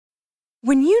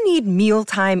When you need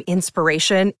mealtime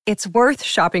inspiration, it's worth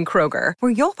shopping Kroger,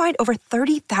 where you'll find over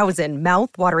 30,000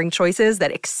 mouth-watering choices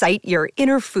that excite your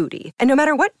inner foodie. And no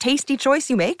matter what tasty choice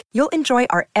you make, you'll enjoy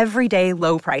our everyday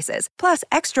low prices, plus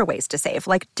extra ways to save,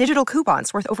 like digital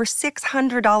coupons worth over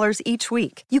 $600 each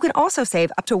week. You can also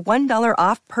save up to $1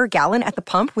 off per gallon at the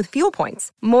pump with fuel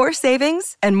points. More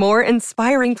savings and more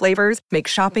inspiring flavors make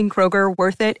shopping Kroger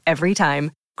worth it every time.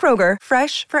 Kroger,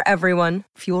 fresh for everyone.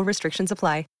 Fuel restrictions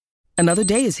apply. Another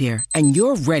day is here, and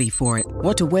you're ready for it.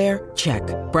 What to wear? Check.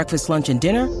 Breakfast, lunch, and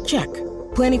dinner? Check.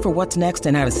 Planning for what's next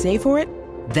and how to save for it?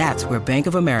 That's where Bank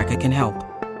of America can help.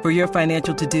 For your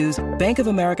financial to-dos, Bank of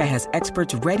America has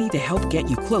experts ready to help get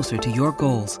you closer to your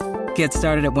goals. Get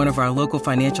started at one of our local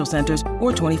financial centers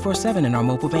or 24/7 in our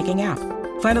mobile banking app.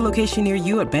 Find a location near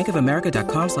you at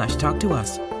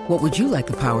bankofamerica.com/talktous. What would you like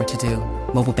the power to do?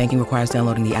 Mobile banking requires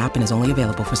downloading the app and is only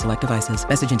available for select devices.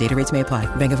 Message and data rates may apply.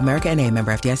 Bank of America N.A.,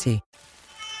 member FDIC.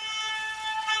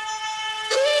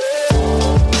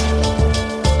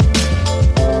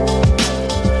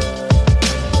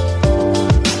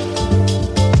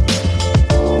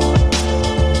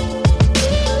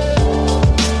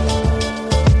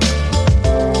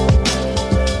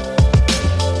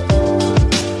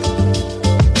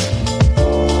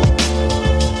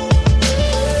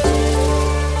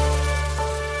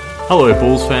 Hello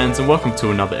Bulls fans and welcome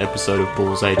to another episode of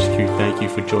BullsHQ. Thank you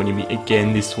for joining me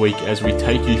again this week as we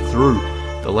take you through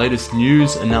the latest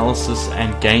news, analysis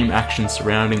and game action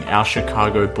surrounding our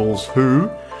Chicago Bulls, who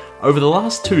over the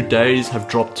last 2 days have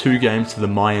dropped 2 games to the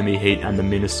Miami Heat and the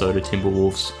Minnesota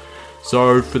Timberwolves.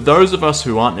 So for those of us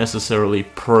who aren't necessarily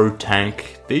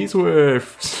pro-tank, these were,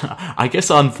 I guess,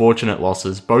 unfortunate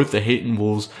losses. Both the Heat and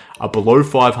Wolves are below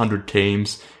 500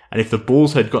 teams. And if the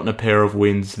Bulls had gotten a pair of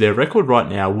wins, their record right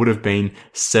now would have been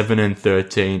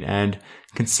 7-13. And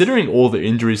considering all the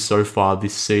injuries so far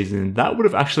this season, that would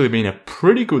have actually been a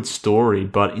pretty good story.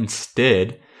 But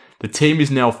instead, the team is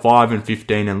now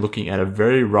 5-15 and looking at a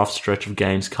very rough stretch of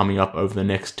games coming up over the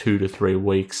next 2 to 3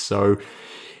 weeks. So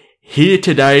here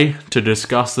today to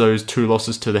discuss those 2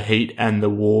 losses to the Heat and the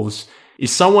Wolves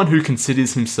is someone who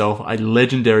considers himself a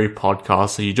legendary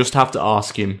podcaster. You just have to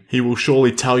ask him. He will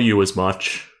surely tell you as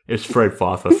much. It's Fred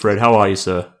Pfeiffer. Fred, how are you,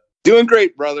 sir? Doing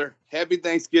great, brother. Happy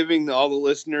Thanksgiving to all the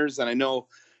listeners. And I know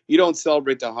you don't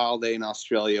celebrate the holiday in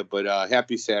Australia, but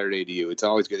happy Saturday to you. It's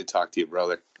always good to talk to you,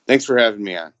 brother. Thanks for having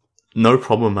me on. No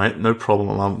problem, mate. No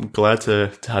problem. I'm glad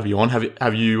to have you on.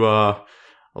 Have you?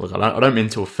 Look, I don't mean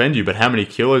to offend you, but how many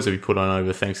kilos have you put on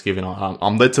over Thanksgiving?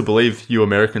 I'm led to believe you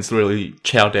Americans really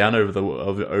chow down over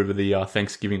the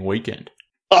Thanksgiving weekend.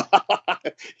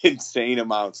 Insane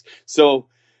amounts. So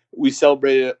we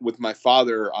celebrated with my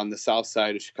father on the south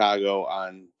side of Chicago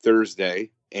on Thursday,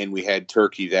 and we had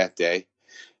turkey that day.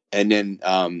 And then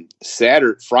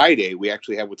Friday, we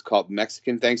actually had what's called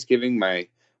Mexican Thanksgiving.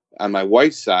 On my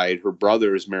wife's side, her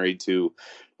brother is married to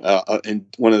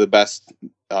one of the best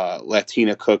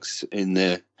Latina cooks in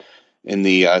the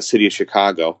city of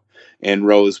Chicago. And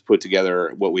Rose put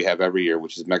together what we have every year,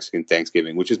 which is Mexican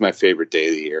Thanksgiving, which is my favorite day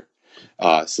of the year.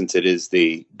 Since it is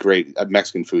the great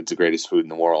Mexican food's the greatest food in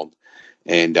the world.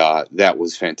 And that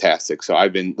was fantastic. So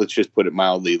I've been, let's just put it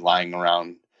mildly, lying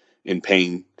around in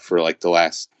pain for like the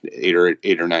last 8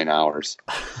 or 9 hours.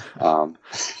 And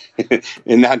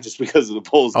not just because of the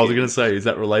Bulls. I was going to say, is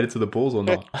that related to the Bulls or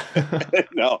not?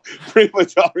 No, pretty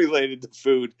much all related to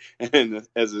food. And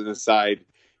as an aside,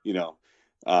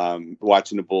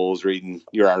 watching the Bulls, reading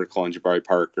your article on Jabari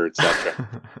Parker,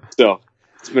 etc. So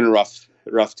it's been a rough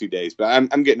 2 days, but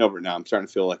I'm getting over it now. I'm starting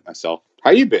to feel like myself.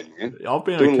 How you been, man? I've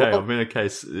been okay. Well? I've been okay.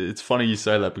 It's funny you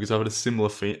say that because I've had a similar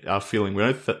feeling. We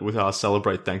don't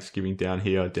celebrate Thanksgiving down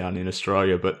in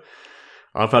Australia, but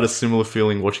I've had a similar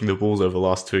feeling watching the Bulls over the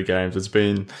last 2 games. It's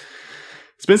been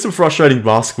some frustrating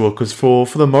basketball because for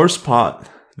the most part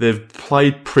they've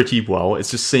played pretty well.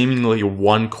 It's just seemingly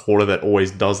one quarter that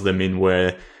always does them in,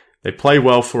 where they play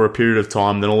well for a period of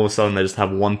time, then all of a sudden they just have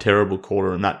one terrible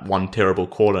quarter, and that one terrible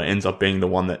quarter ends up being the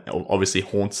one that obviously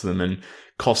haunts them and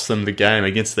costs them the game.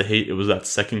 Against the Heat, it was that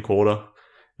second quarter.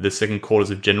 The second quarters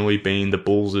have generally been the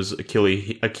Bulls'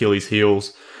 Achilles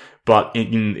heels, but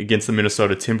against the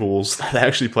Minnesota Timberwolves, they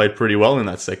actually played pretty well in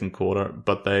that second quarter,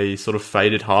 but they sort of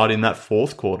faded hard in that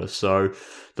fourth quarter. So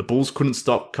the Bulls couldn't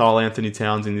stop Karl Anthony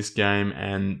Towns in this game,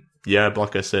 and yeah,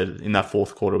 like I said, in that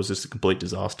fourth quarter, it was just a complete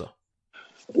disaster.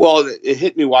 Well, it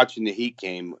hit me watching the Heat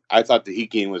game. I thought the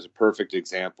Heat game was a perfect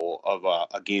example of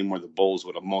a game where the Bulls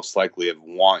would have most likely have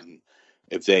won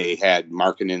if they had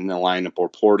Markin in the lineup or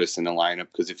Portis in the lineup.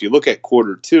 Because if you look at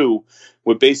quarter 2,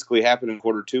 what basically happened in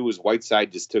quarter 2 was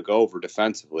Whiteside just took over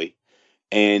defensively.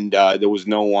 and there was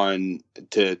no one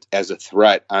as a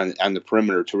threat on the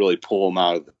perimeter to really pull him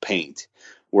out of the paint.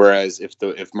 Whereas if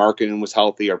Markkanen was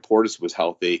healthy or Portis was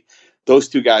healthy, those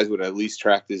two guys would at least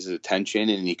attract his attention,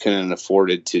 and he couldn't have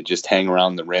afforded to just hang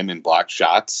around the rim and block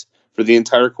shots for the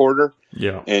entire quarter.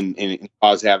 Yeah, and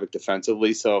cause havoc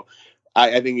defensively. So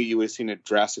I think you would have seen a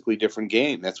drastically different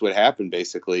game. That's what happened.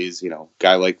 Basically, is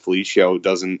guy like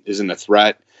Felicio isn't a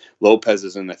threat. Lopez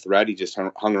isn't a threat. He just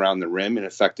hung around the rim and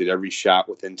affected every shot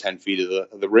within 10 feet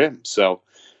of the rim. So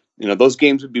those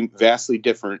games would be vastly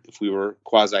different if we were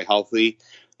quasi healthy.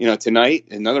 Tonight,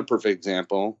 another perfect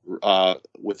example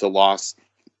with the loss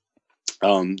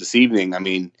this evening. I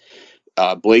mean,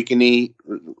 Blakeney,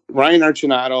 Ryan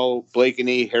Archinato,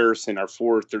 Blakeney, Harrison are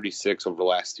 4-36 over the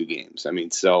last two games. I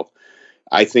mean, so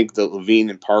I think that LaVine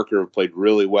and Parker have played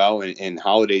really well, and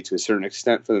Holiday to a certain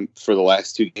extent for the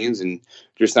last two games, and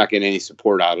just not getting any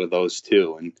support out of those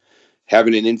two. And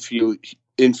having an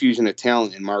infusion of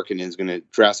talent in Markkanen is going to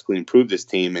drastically improve this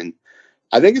team, and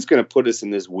I think it's going to put us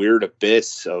in this weird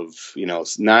abyss of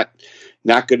not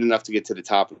good enough to get to the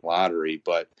top of the lottery,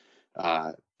 but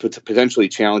potentially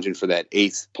challenging for that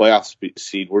 8th playoff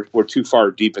seed. We're too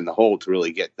far deep in the hole to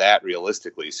really get that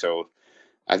realistically. So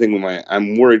I think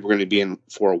I'm worried we're going to be in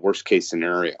for a worst case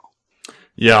scenario.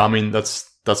 Yeah, I mean that's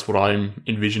what I'm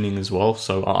envisioning as well.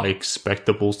 So I expect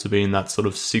the Bulls to be in that sort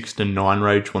of 6-9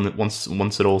 range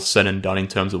once it all's said and done in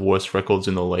terms of worst records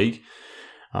in the league.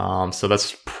 So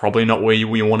that's probably not where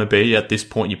we want to be at this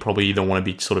point. You probably either want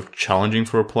to be sort of challenging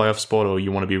for a playoff spot, or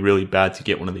you want to be really bad to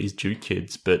get one of these Duke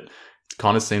kids. But it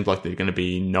kind of seems like they're going to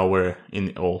be nowhere in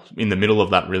the middle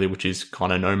of that, really, which is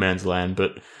kind of no man's land.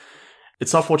 But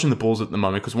it's tough watching the Bulls at the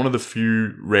moment, because one of the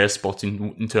few rare spots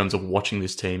in terms of watching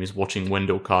this team is watching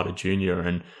Wendell Carter Jr.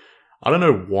 And I don't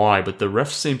know why, but the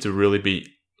refs seem to really be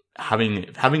having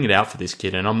it out for this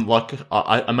kid. And I'm like,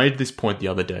 I made this point the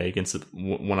other day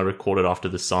when I recorded after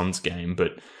the Suns game,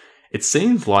 but it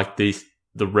seems like the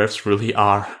refs really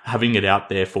are having it out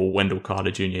there for Wendell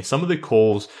Carter Jr. Some of the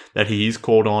calls that he is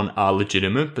called on are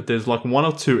legitimate, but there's like one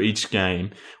or two each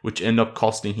game which end up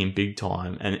costing him big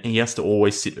time, and he has to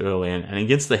always sit early. And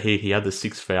against the Heat, he had the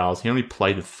 6 fouls. He only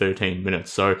played the 13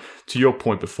 minutes. So to your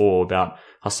point before about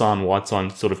Hassan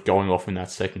Whiteside sort of going off in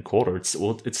that second quarter,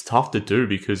 it's tough to do,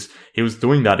 because he was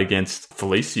doing that against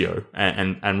Felicio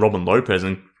and Robin Lopez,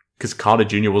 and because Carter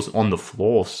Jr. was on the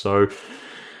floor. So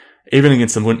even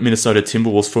against the Minnesota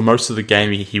Timberwolves, for most of the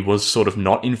game, he was sort of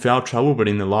not in foul trouble, but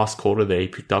in the last quarter there, he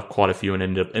picked up quite a few and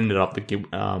ended up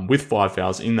with 5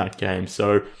 fouls in that game.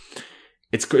 So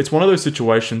it's one of those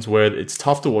situations where it's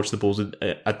tough to watch the Bulls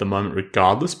at the moment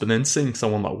regardless, but then seeing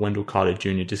someone like Wendell Carter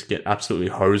Jr. just get absolutely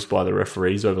hosed by the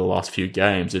referees over the last few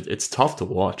games, it's tough to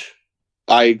watch.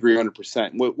 I agree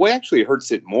 100%. What actually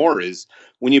hurts it more is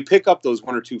when you pick up those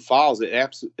 1 or 2 fouls,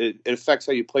 it affects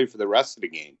how you play for the rest of the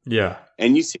game. Yeah.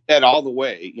 And you see that all the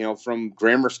way, from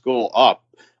grammar school up,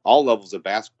 all levels of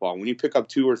basketball. When you pick up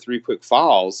 2 or 3 quick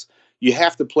fouls, you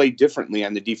have to play differently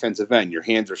on the defensive end. Your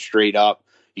hands are straight up.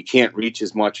 You can't reach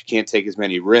as much. You can't take as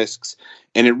many risks.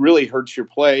 And it really hurts your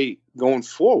play going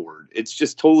forward. It's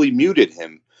just totally muted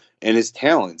him and his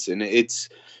talents. And it's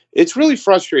really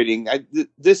frustrating.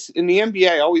 This in the NBA,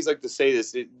 I always like to say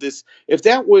this. If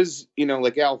that was,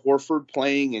 like Al Horford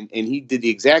playing and he did the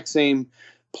exact same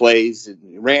plays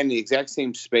and ran the exact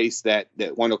same space that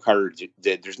Wendell Carter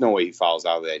did, there's no way he fouls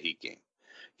out of that Heat game.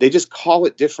 They just call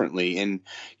it differently, and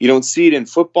you don't see it in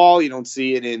football. You don't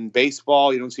see it in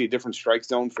baseball. You don't see a different strike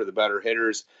zone for the better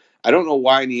hitters. I don't know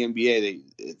why in the NBA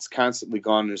it's constantly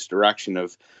gone in this direction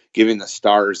of giving the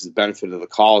stars the benefit of the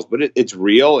calls, but it's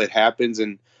real. It happens,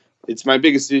 and it's my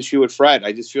biggest issue with Fred.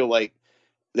 I just feel like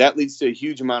that leads to a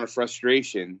huge amount of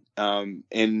frustration,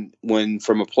 and when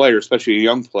from a player, especially a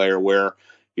young player, where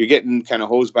you're getting kind of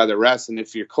hosed by the refs, and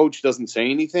if your coach doesn't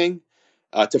say anything,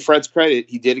 to Fred's credit,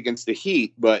 he did against the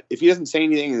Heat, but if he doesn't say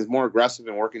anything and is more aggressive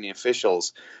in working the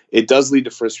officials, it does lead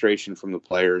to frustration from the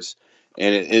players,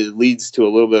 and it leads to a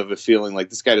little bit of a feeling like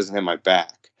this guy doesn't have my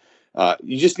back.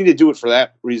 You just need to do it for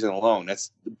that reason alone.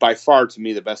 That's by far, to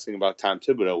me, the best thing about Tom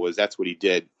Thibodeau was that's what he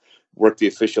did, work the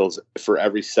officials for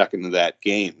every second of that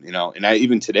game, And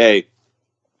even today,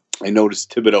 I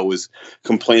noticed Thibodeau was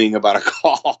complaining about a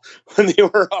call when they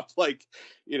were up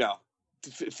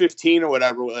 15 or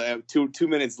whatever, 2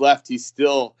 minutes left. He's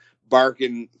still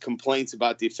barking complaints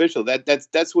about the official.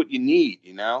 That's what you need,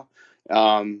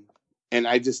 And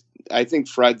I think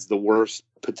Fred's the worst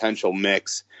potential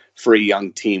mix for a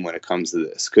young team when it comes to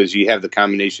this, because you have the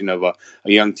combination of a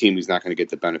young team who's not going to get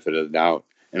the benefit of the doubt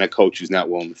and a coach who's not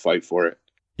willing to fight for it.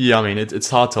 Yeah, I mean, it's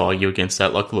hard to argue against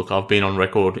that. Like, look, I've been on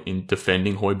record in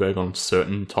defending Højbjerg on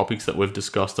certain topics that we've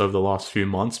discussed over the last few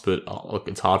months, but look,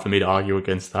 it's hard for me to argue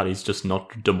against that. He's just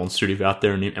not demonstrative out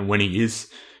there, and when he is,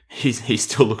 he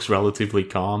still looks relatively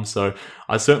calm. So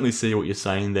I certainly see what you're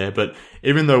saying there. But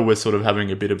even though we're sort of having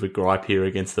a bit of a gripe here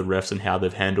against the refs and how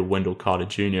they've handled Wendell Carter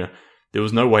Jr., there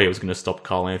was no way it was going to stop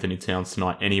Karl Anthony Towns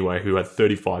tonight anyway, who had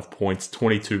 35 points,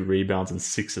 22 rebounds, and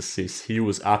 6 assists. He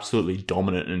was absolutely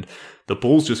dominant, and the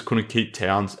Bulls just couldn't keep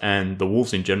Towns and the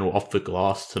Wolves in general off the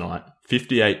glass tonight.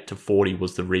 58-40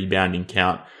 was the rebounding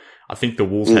count. I think the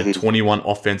Wolves had 21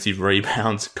 offensive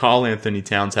rebounds. Karl Anthony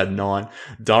Towns had 9.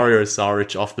 Dario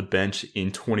Saric off the bench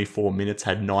in 24 minutes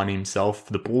had 9 himself.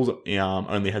 The Bulls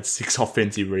only had 6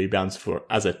 offensive rebounds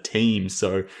as a team,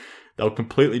 so they were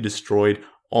completely destroyed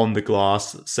on the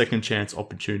glass. Second chance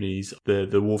opportunities.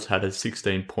 The Wolves had a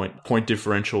 16-point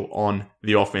differential on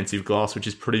the offensive glass, which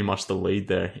is pretty much the lead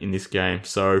there in this game.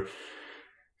 So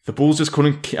the Bulls just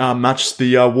couldn't match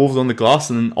the Wolves on the glass,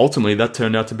 and ultimately that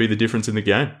turned out to be the difference in the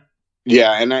game.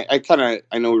 Yeah, and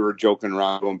I know we were joking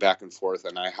around, going back and forth,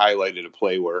 and I highlighted a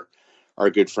play where our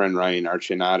good friend Ryan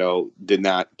Archinato did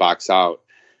not box out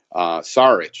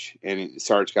Saric, and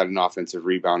Saric got an offensive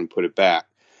rebound and put it back.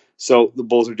 So the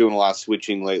Bulls are doing a lot of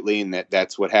switching lately, and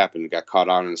that's what happened. Got caught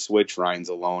out on a switch. Ryan's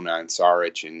alone on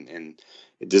Saric, and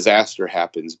a disaster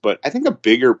happens. But I think a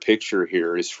bigger picture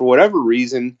here is, for whatever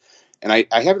reason, and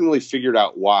I haven't really figured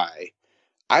out why,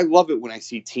 I love it when I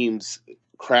see teams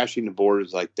crashing the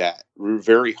boards like that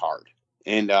very hard.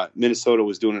 And Minnesota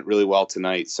was doing it really well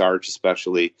tonight. Saric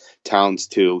especially, Towns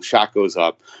too. Shot goes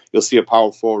up. You'll see a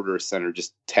power forward or a center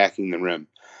just tacking the rim.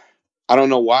 I don't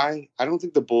know why. I don't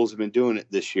think the Bulls have been doing it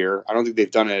this year. I don't think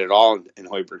they've done it at all in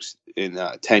Højbjerg's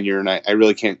tenure, and I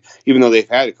really can't, even though they've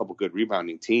had a couple good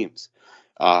rebounding teams.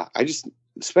 I just,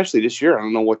 especially this year, I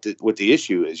don't know what the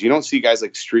issue is. You don't see guys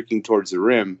like streaking towards the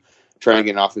rim trying to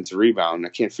get an offensive rebound. I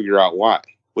can't figure out why.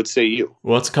 What say you?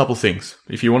 Well, it's a couple of things.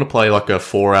 If you want to play like a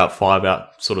 4-out,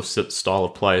 5-out sort of style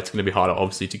of play, it's going to be harder,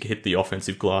 obviously, to hit the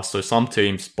offensive glass. So some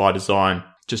teams, by design,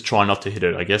 just try not to hit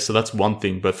it, I guess. So that's one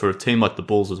thing. But for a team like the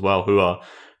Bulls as well, who are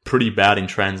pretty bad in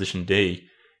transition D,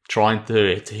 trying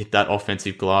to hit that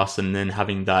offensive glass and then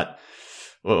having that,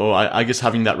 or I guess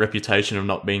having that reputation of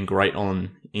not being great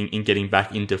in getting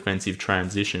back in defensive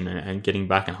transition and getting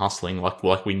back and hustling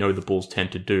like we know the Bulls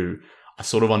tend to do. I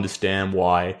sort of understand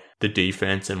why the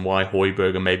defense and why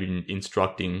Højbjerg are maybe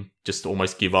instructing just to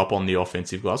almost give up on the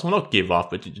offensive glass. Well, not give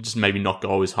up, but just maybe not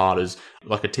go as hard as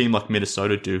like a team like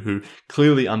Minnesota do, who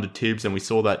clearly under Tibbs, and we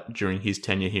saw that during his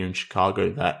tenure here in Chicago,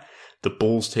 that the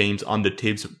Bulls teams under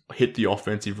Tibbs hit the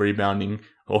offensive rebounding,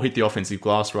 or hit the offensive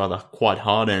glass rather, quite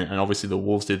hard, and obviously the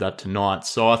Wolves did that tonight.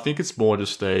 So I think it's more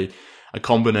just a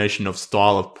combination of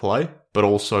style of play, but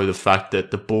also the fact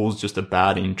that the Bulls just are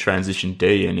bad in transition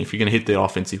D. And if you're going to hit the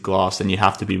offensive glass, then you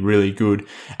have to be really good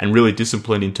and really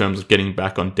disciplined in terms of getting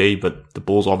back on D. But the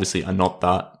Bulls obviously are not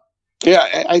that.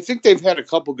 Yeah, I think they've had a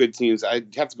couple good teams.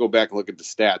 I'd have to go back and look at the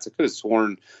stats. I could have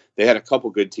sworn they had a couple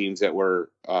good teams that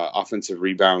were offensive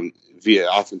rebounds.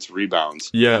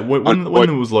 Yeah, when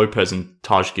it was Lopez and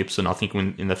Taj Gibson, I think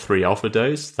in the 3 alpha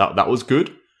days, that was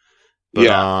good. But,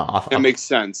 yeah, that makes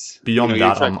sense. Beyond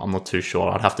that, I'm not too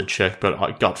sure. I'd have to check, but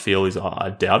my gut feel is I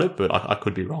doubt it, but I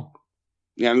could be wrong.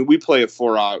 Yeah, I mean, we play a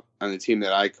 4-out on the team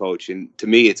that I coach, and to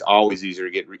me, it's always easier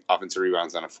to get offensive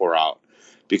rebounds on a 4-out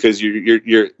because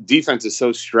your defense is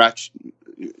so stretched.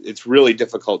 It's really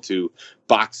difficult to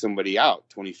box somebody out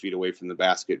 20 feet away from the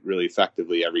basket really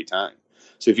effectively every time.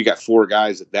 So if you got 4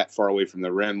 guys that far away from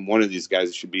the rim, one of these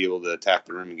guys should be able to attack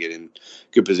the rim and get in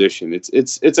good position. It's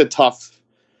a tough.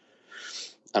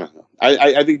 I don't know.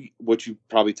 I think what you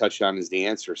probably touched on is the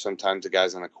answer. Sometimes the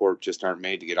guys on the court just aren't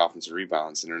made to get offensive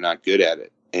rebounds, and they're not good at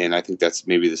it. And I think that's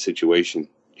maybe the situation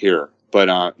here. But,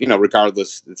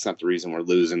 regardless, it's not the reason we're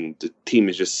losing. The team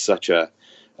is just such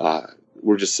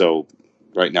we're just so,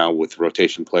 right now, with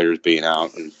rotation players being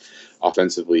out and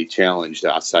offensively challenged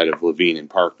outside of LaVine and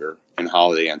Parker and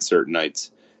Holiday on certain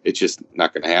nights, it's just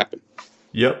not going to happen.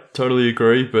 Yep, totally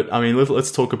agree. But, I mean,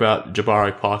 let's talk about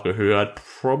Jabari Parker, who had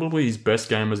probably his best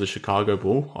game as a Chicago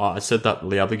Bull. I said that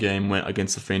the other game went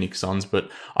against the Phoenix Suns, but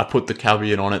I put the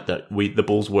caveat on it that the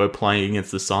Bulls were playing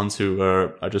against the Suns, who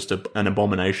are just an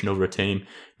abomination of a team,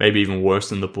 maybe even worse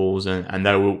than the Bulls, and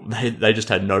they just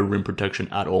had no rim protection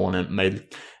at all, and it made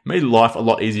life a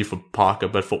lot easier for Parker,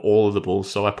 but for all of the Bulls.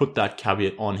 So I put that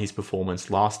caveat on his performance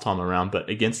last time around, but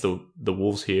against the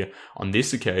Wolves here on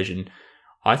this occasion,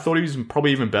 I thought he was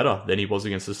probably even better than he was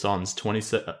against the Suns.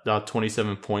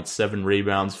 27.7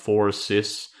 rebounds, 4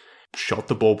 assists. shot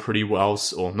the ball pretty well,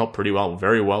 or not pretty well,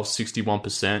 very well,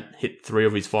 61%, hit 3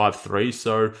 of his 5 threes.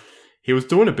 So he was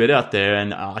doing a bit out there,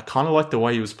 and I kind of liked the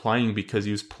way he was playing because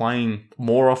he was playing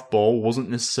more off ball, wasn't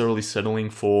necessarily settling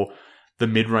for the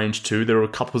mid-range too. There were a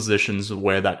couple positions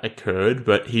where that occurred,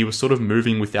 but he was sort of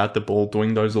moving without the ball,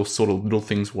 doing those sort of little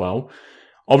things well.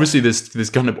 Obviously, there's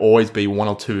going to always be one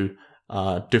or two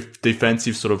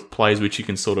defensive sort of plays which you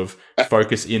can sort of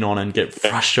focus in on and get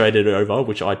frustrated over,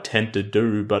 which I tend to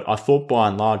do. But I thought by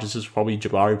and large, this is probably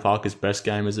Jabari Parker's best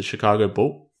game as a Chicago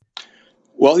Bull.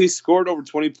 Well, he's scored over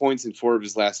 20 points in 4 of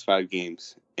his last 5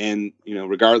 games. And,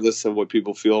 regardless of what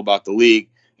people feel about the league,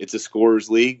 it's a scorer's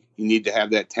league. You need to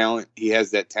have that talent. He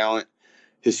has that talent.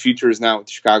 His future is now with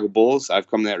the Chicago Bulls. I've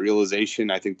come to that realization.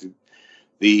 I think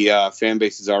the fan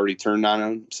base has already turned on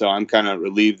him. So I'm kind of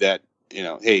relieved that,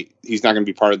 hey, he's not going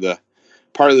to be part of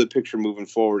the picture moving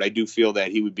forward. I do feel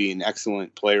that he would be an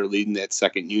excellent player leading that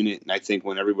second unit. And I think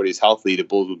when everybody's healthy, the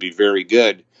Bulls would be very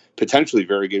good, potentially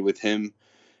very good with him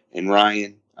and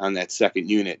Ryan on that second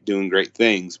unit doing great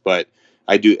things. But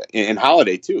I do, and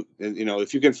Holiday too.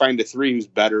 If you can find a 3 who's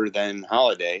better than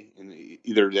Holiday, and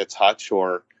either that's Hutch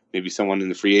or maybe someone in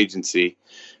the free agency,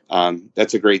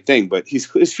 that's a great thing. But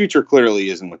his future clearly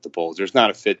isn't with the Bulls. There's not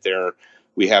a fit there.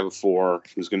 We have a 4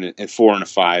 who's going to, and 4 and a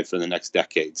 5 for the next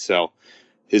decade. So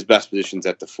his best position's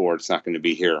at the 4. It's not going to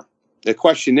be here. The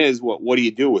question is, what do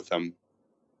you do with him?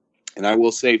 And I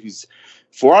will say, if he's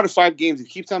 4 out of 5 games, he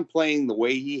keeps on playing the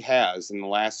way he has in the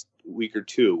last week or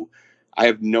two, I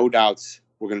have no doubts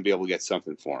we're going to be able to get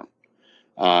something for him.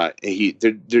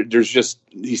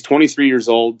 He's 23 years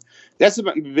old. That's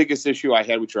the biggest issue I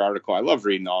had with your article. I love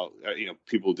reading all,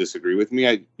 people disagree with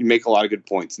me. You make a lot of good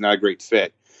points. Not a great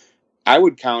fit. I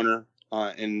would counter,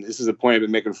 and this is a point I've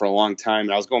been making for a long time.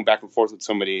 And I was going back and forth with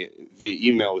somebody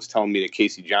via email was telling me that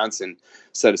Casey Johnson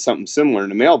said something similar in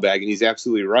the mailbag, and he's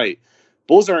absolutely right.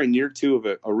 Bulls are in year 2 of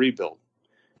a rebuild.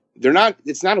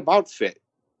 It's not about fit.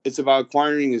 It's about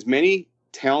acquiring as many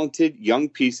talented young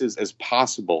pieces as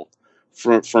possible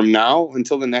from now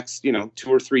until the next, 2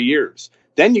 or 3 years.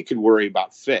 Then you could worry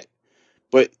about fit.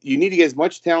 But you need to get as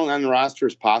much talent on the roster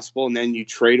as possible, and then you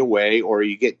trade away or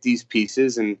you get these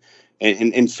pieces and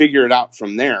figure it out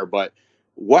from there. But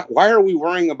why are we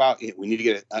worrying about we need to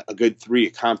get a good 3,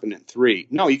 a competent 3?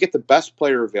 No, you get the best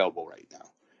player available right now.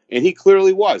 And he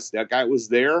clearly was. That guy was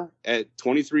there at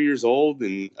 23 years old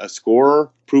and a scorer,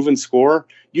 proven scorer.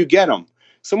 You get him.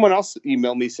 Someone else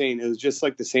emailed me saying it was just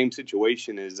like the same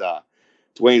situation as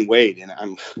Dwayne Wade.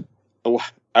 And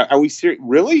are we serious?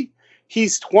 Really?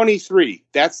 He's 23.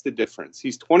 That's the difference.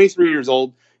 He's 23 years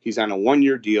old. He's on a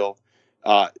 1-year deal.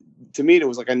 To me, it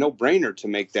was like a no-brainer to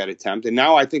make that attempt. And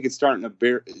now I think it's starting to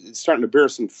bear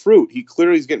some fruit. He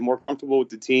clearly is getting more comfortable with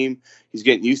the team. He's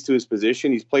getting used to his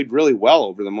position. He's played really well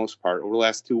over the most part over the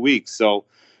last 2 weeks. So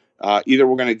either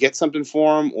we're going to get something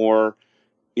for him or,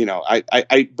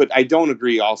 but I don't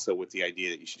agree also with the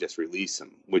idea that you should just release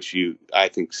him, which I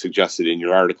think suggested in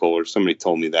your article, or somebody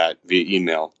told me that via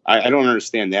email. I don't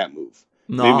understand that move.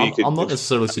 No, I'm not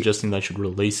necessarily suggesting they should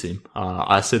release him.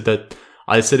 I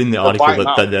said in the article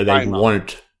that they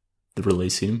won't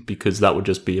release him because that would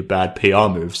just be a bad PR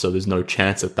move. So there's no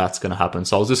chance that that's going to happen.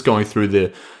 So I was just going through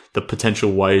the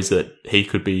potential ways that he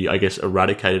could be, I guess,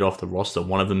 eradicated off the roster.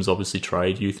 One of them is obviously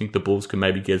trade. You think the Bulls could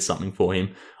maybe get something for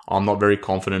him? I'm not very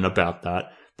confident about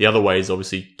that. The other way is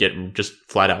obviously just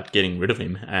flat out getting rid of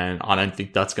him. And I don't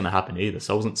think that's going to happen either.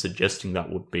 So I wasn't suggesting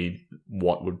that would be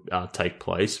what would take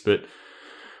place. But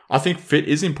I think fit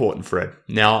is important, Fred.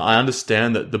 Now, I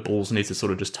understand that the Bulls need to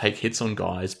sort of just take hits on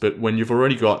guys, but when you've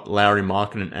already got Lauri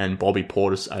Markkanen and Bobby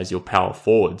Portis as your power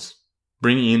forwards,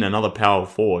 bringing in another power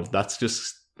forward, that's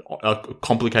just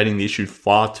complicating the issue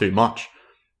far too much.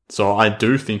 So I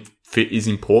do think fit is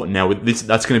important. Now, with this,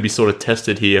 that's going to be sort of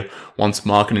tested here once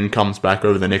Markkanen comes back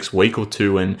over the next week or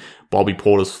two and Bobby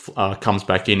Portis comes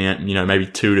back in at, maybe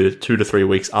 2 to 3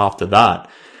 weeks after that.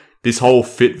 This whole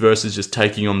fit versus just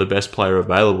taking on the best player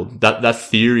available, that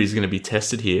theory is going to be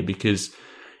tested here because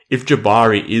if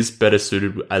Jabari is better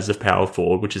suited as a power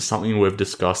forward, which is something we've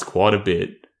discussed quite a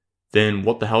bit, then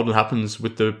what the hell happens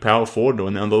with the power forward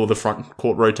or the front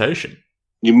court rotation?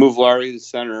 You move Lauri to the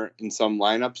center in some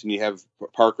lineups and you have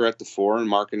Parker at the 4 and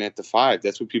Markkanen at the 5.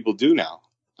 That's what people do now.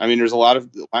 I mean, there's a lot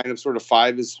of lineups sort of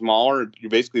 5 is smaller.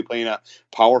 You're basically playing a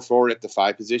power forward at the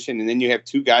 5 position, and then you have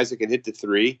 2 guys that can hit the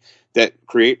 3 that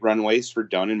create runways for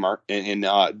Dunn and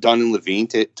Dunn and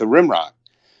LaVine to rim rock.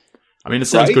 I mean, it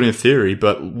sounds good in theory,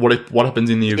 but what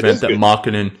happens in the event that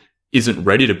Markkanen isn't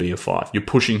ready to be a 5? You're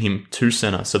pushing him to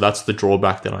center, so that's the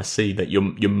drawback that I see. That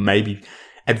you're maybe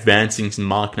advancing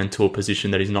Markkanen into a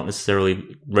position that he's not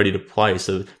necessarily ready to play.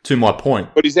 So to my point,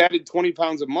 but he's added 20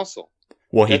 pounds of muscle.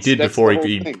 Well, he did before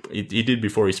he did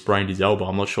before he sprained his elbow.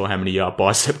 I'm not sure how many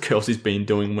bicep curls he's been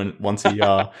doing once he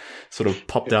sort of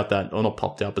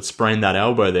sprained that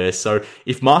elbow there. So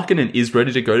if Markkanen is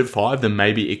ready to go to 5, then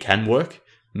maybe it can work.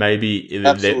 Maybe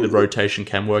the rotation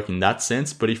can work in that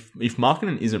sense. But if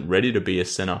Markkanen isn't ready to be a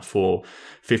center for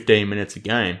 15 minutes a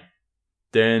game,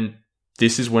 then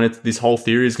this is when this whole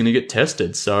theory is going to get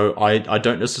tested. So I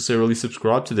don't necessarily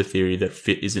subscribe to the theory that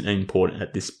fit isn't important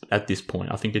at this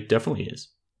point. I think it definitely is.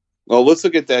 Well, let's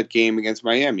look at that game against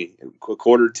Miami,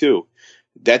 quarter 2.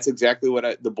 That's exactly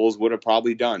what the Bulls would have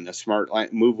probably done. A smart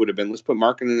move would have been, let's put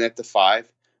Markkanen at the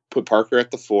 5, put Parker at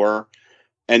the 4,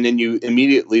 and then you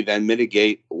immediately then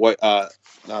mitigate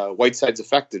Whiteside's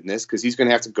effectiveness, because he's going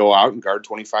to have to go out and guard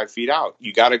 25 feet out.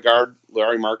 You got to guard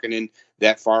Lauri Markkanen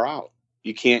that far out.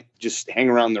 You can't just hang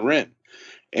around the rim.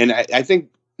 And I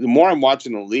think the more I'm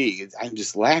watching the league, I'm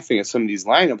just laughing at some of these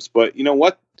lineups. But you know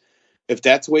what? If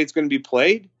that's the way it's going to be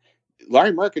played,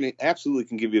 Lauri Markkanen absolutely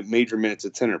can give you major minutes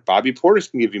at center. Bobby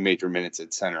Portis can give you major minutes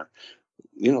at center.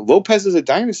 You know, Lopez is a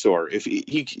dinosaur. If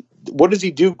he what does he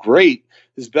do great?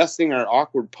 His best thing are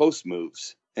awkward post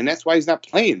moves, and that's why he's not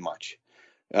playing much.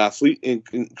 Felicio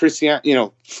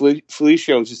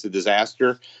is just a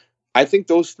disaster. I think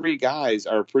those 3 guys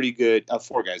are pretty good.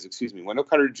 4 guys, excuse me. Wendell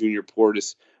Carter Jr.,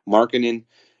 Portis, Markkanen,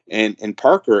 and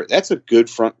Parker. That's a good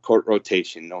front court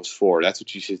rotation, those 4. That's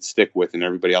what you should stick with, and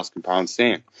everybody else can pound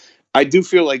sand. I do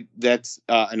feel like that's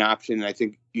an option, and I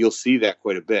think you'll see that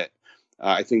quite a bit.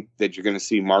 I think that you're going to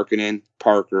see Markkanen,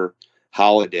 Parker,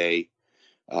 Holiday,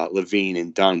 LaVine,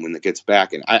 and Dunn when it gets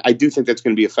back. And I do think that's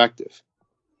going to be effective.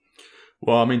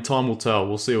 Well, I mean, time will tell.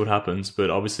 We'll see what happens, but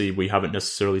obviously we haven't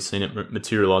necessarily seen it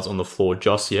materialize on the floor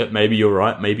just yet. Maybe you're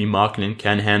right. Maybe Markkanen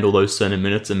can handle those center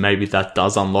minutes, and maybe that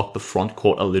does unlock the front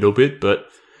court a little bit. But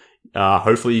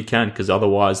hopefully you can, because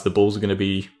otherwise the Bulls are going to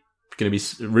be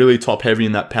really top heavy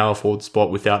in that power forward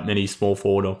spot without many small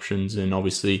forward options, and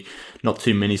obviously not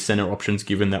too many center options,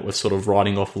 given that we're sort of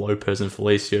writing off Lopez and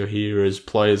Felicio here as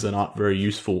players that aren't very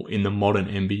useful in the modern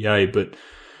NBA. But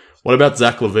what about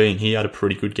Zach LaVine? He had a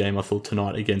pretty good game, I thought,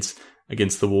 tonight against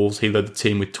the Wolves. He led the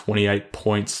team with 28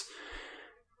 points.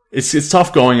 It's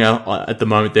tough going out at the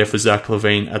moment there for Zach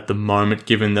LaVine at the moment,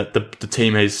 given that the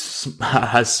team has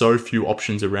so few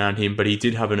options around him. But he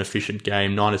did have an efficient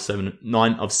game,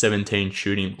 9 of 17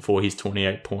 shooting for his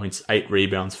 28 points, 8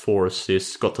 rebounds, 4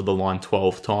 assists, got to the line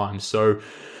 12 times. So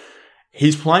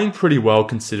he's playing pretty well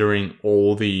considering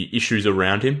all the issues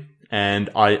around him. And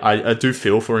I do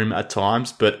feel for him at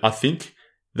times, but I think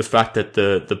the fact that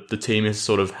the team has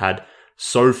sort of had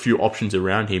so few options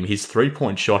around him, his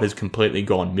 3-point shot has completely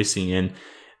gone missing, and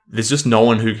there's just no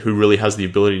one who really has the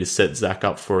ability to set Zach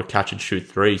up for a catch and shoot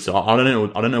 3. So I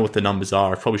don't know what the numbers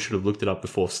are. I probably should have looked it up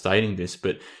before stating this,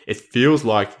 but it feels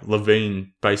like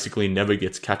LaVine basically never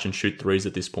gets catch and shoot 3s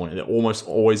at this point. They're almost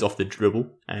always off the dribble,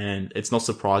 and it's not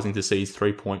surprising to see his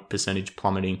 3-point percentage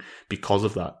plummeting because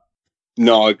of that.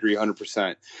 No, I agree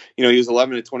 100%. You know, he was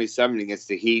 11 of 27 against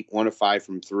the Heat, 1 of 5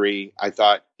 from 3. I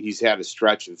thought he's had a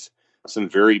stretch of some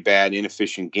very bad,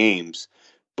 inefficient games,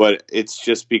 but it's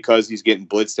just because he's getting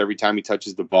blitzed every time he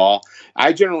touches the ball.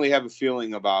 I generally have a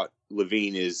feeling about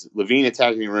LaVine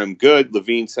attacking the rim, good.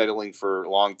 LaVine settling for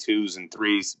long 2s and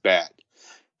 3s, bad.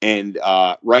 And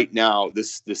right now,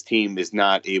 this team is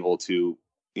not able to,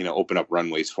 open up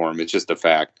runways for him. It's just a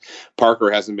fact.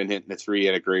 Parker hasn't been hitting the 3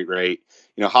 at a great rate.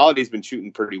 Holiday's been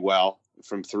shooting pretty well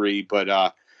from 3,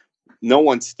 but no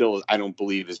one still, I don't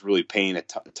believe, is really paying a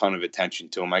ton of attention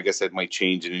to him. I guess that might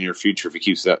change in the near future if he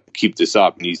keep this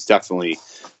up. And he's definitely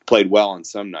played well on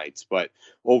some nights. But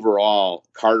overall,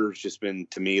 Carter's just been,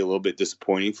 to me, a little bit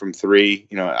disappointing from 3.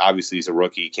 Obviously he's a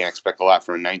rookie. You can't expect a lot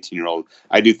from a 19-year-old.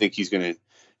 I do think he's going to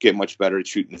get much better at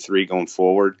shooting the 3 going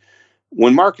forward.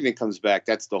 When Markkanen comes back,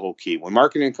 that's the whole key. When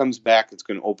Markkanen comes back, it's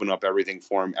going to open up everything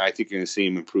for him. I think you're going to see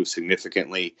him improve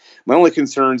significantly. My only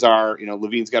concerns are,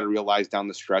 LaVine's got to realize down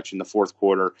the stretch in the fourth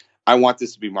quarter, I want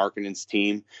this to be Markkanen's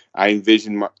team. I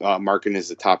envision Markkanen as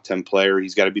a top 10 player.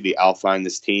 He's got to be the alpha in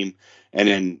this team, and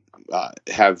then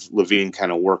have LaVine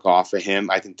kind of work off of him.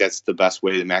 I think that's the best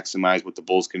way to maximize what the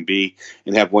Bulls can be,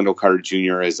 and have Wendell Carter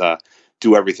Jr. as a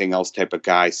do everything else type of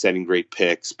guy, setting great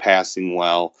picks, passing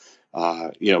well,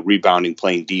 rebounding,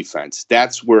 playing defense.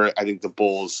 That's where I think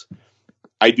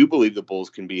I do believe the Bulls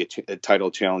can be a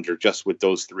title challenger just with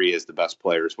those 3 as the best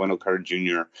players, Wendell Carter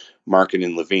Jr., Markkanen,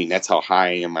 and LaVine. That's how high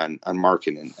I am on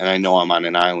Markkanen. And I know I'm on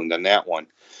an island on that one.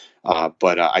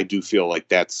 But I do feel like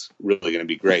that's really going to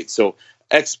be great. So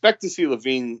expect to see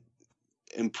LaVine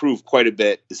improve quite a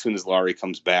bit as soon as Lauri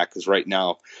comes back, because right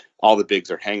now all the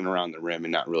bigs are hanging around the rim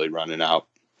and not really running out,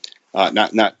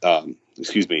 helping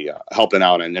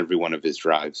out on every one of his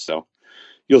drives. So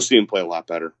you'll see him play a lot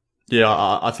better. Yeah,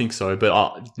 I think so.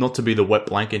 But not to be the wet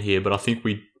blanket here, but I think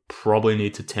we probably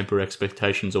need to temper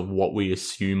expectations of what we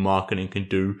assume Markkanen can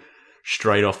do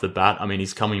straight off the bat. I mean,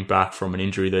 he's coming back from an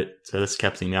injury that's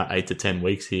kept him out 8 to 10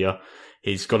 weeks here.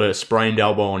 He's got a sprained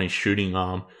elbow on his shooting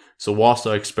arm. So whilst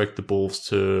I expect the Bulls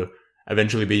to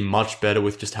eventually be much better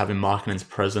with just having Markkanen's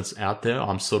presence out there,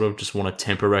 I'm sort of just want to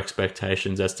temper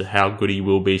expectations as to how good he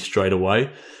will be straight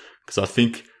away. Because I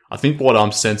think what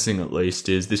I'm sensing at least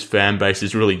is this fan base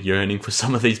is really yearning for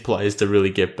some of these players to really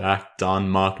get back.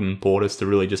 Dunn, Markkanen, Portis to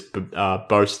really just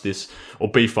boast this, or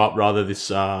beef up rather,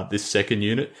 this second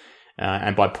unit.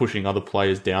 And by pushing other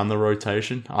players down the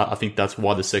rotation, I think that's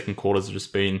why the second quarters have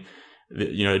just been,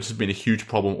 it's just been a huge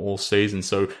problem all season.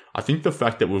 So I think the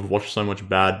fact that we've watched so much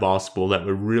bad basketball that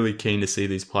we're really keen to see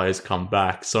these players come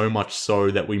back, so much so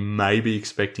that we may be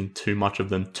expecting too much of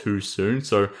them too soon.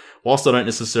 So whilst I don't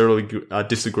necessarily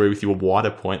disagree with your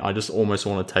wider point, I just almost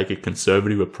want to take a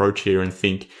conservative approach here and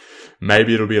think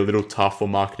maybe it'll be a little tough for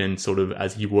Markkanen sort of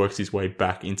as he works his way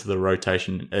back into the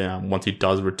rotation once he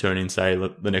does return in, say,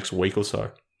 the next week or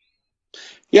so.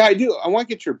 Yeah, I do. I want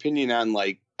to get your opinion on,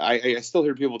 like, I still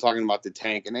hear people talking about the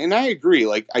tank, and I agree.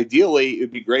 Like, ideally,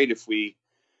 it'd be great if we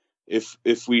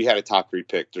had a top 3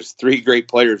 pick. There's 3 great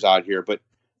players out here, but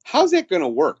how's that going to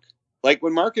work? Like,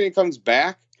 when Markkanen comes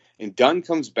back and Dunn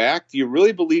comes back, do you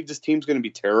really believe this team's going to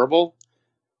be terrible?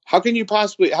 How can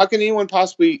anyone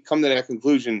possibly come to that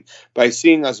conclusion by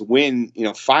seeing us win,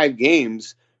 5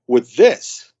 games with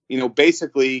this?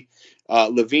 Basically,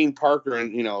 LaVine, Parker,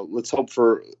 and, let's hope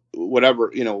for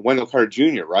whatever, Wendell Carter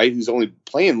Jr., right? Who's only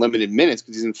playing limited minutes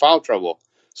because he's in foul trouble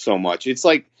so much. It's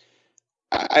like,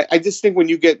 I just think when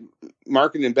you get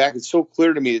Markkanen back, it's so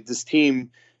clear to me that this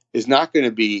team is not going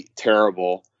to be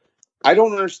terrible. I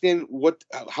don't understand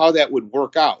how that would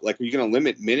work out. Like, are you going to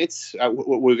limit minutes?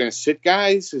 We're going to sit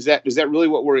guys? Is that really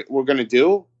what we're going to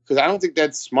do? Because I don't think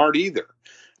that's smart either.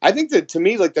 I think that, to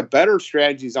me, like, the better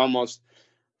strategy is almost,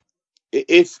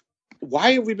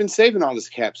 why have we been saving all this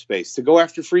cap space to go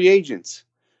after free agents?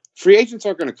 Free agents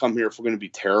aren't going to come here if we're going to be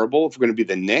terrible, if we're going to be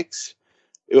the Knicks.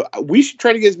 We should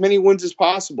try to get as many wins as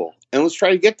possible, and let's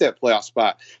try to get that playoff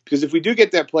spot. Because if we do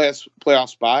get that playoff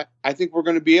spot, I think we're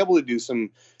going to be able to do some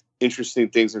interesting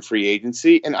things in free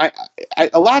agency. And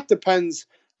a lot depends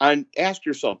on, ask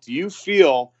yourself, do you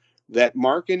feel that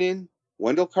Markkanen,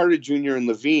 Wendell Carter Jr., and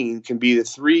LaVine can be the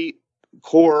 3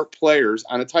 core players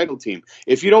on a title team?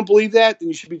 If you don't believe that, then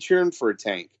you should be cheering for a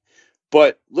tank.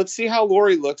 But let's see how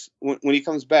Lauri looks when he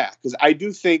comes back, because I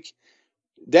do think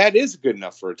that is good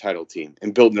enough for a title team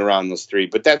and building around those 3.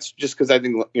 But that's just because I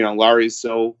think, Lauri's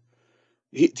so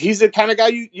he's the kind of guy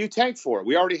you tank for.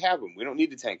 We already have him. We don't need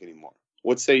to tank anymore.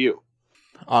 What say you?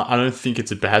 I don't think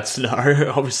it's a bad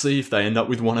scenario. Obviously, if they end up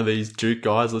with one of these Duke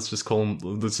guys, let's just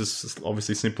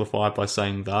obviously simplify it by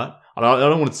saying that. I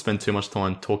don't want to spend too much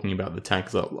time talking about the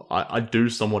tank, because I do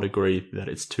somewhat agree that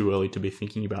it's too early to be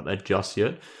thinking about that just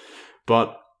yet.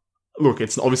 But look,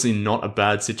 it's obviously not a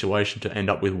bad situation to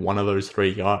end up with one of those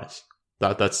 3 guys.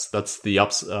 That's the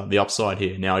upside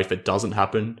here. Now, if it doesn't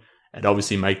happen, it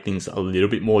obviously make things a little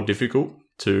bit more difficult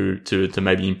to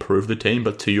maybe improve the team.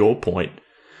 But to your point,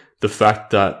 the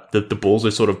fact that the Bulls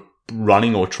are sort of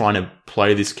running or trying to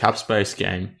play this cap space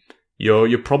game,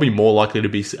 you're probably more likely to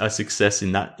be a success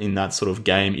in that sort of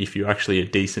game if you're actually a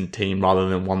decent team rather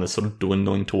than one that's sort of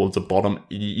dwindling towards the bottom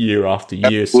year after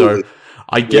year. Absolutely. So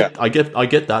I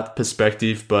get that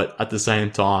perspective, but at the same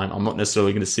time, I'm not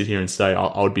necessarily going to sit here and say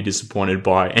I would be disappointed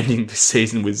by ending the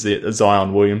season with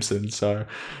Zion Williamson. So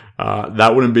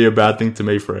that wouldn't be a bad thing to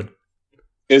me, Fred.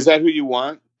 Is that who you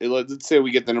want? Let's say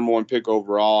we get the number 1 pick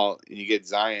overall and you get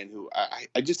Zion, who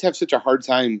I just have such a hard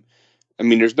time. I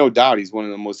mean, there's no doubt he's one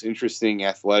of the most interesting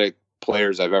athletic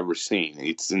players I've ever seen.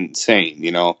 It's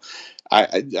insane,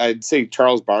 I'd say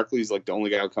Charles Barkley's like the only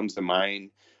guy who comes to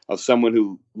mind of someone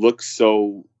who looks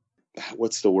so,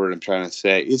 what's the word I'm trying to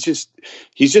say?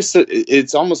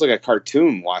 It's almost like a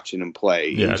cartoon watching him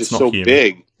play. Yeah, he's just so human.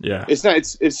 Big. Yeah.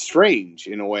 It's strange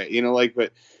in a way,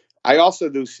 but I also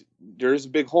there's a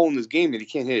big hole in this game that he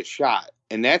can't hit a shot,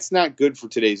 and that's not good for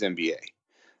today's NBA.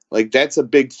 Like, that's a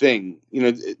big thing.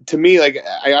 To me, like,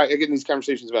 I get in these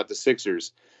conversations about the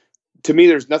Sixers. To me,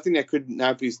 there's nothing that could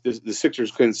not be the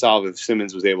Sixers couldn't solve if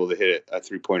Simmons was able to hit a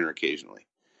 3-pointer occasionally.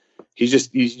 He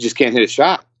just can't hit a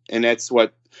shot, and that's why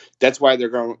they're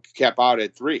going to cap out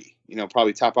at 3.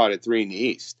 Probably top out at 3 in the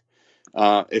East.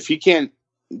 If he can't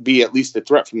be at least a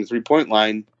threat from the 3-point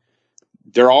line,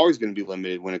 they're always going to be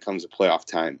limited when it comes to playoff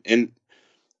time. And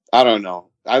I don't know.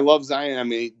 I love Zion. I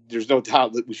mean, there's no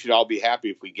doubt that we should all be happy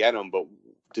if we get him, but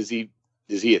is he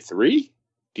a 3?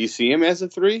 Do you see him as a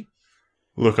 3?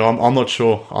 Look, I'm not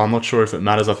sure. I'm not sure if it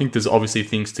matters. I think there's obviously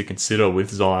things to consider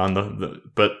with Zion,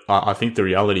 but I think the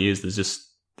reality is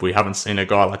we haven't seen a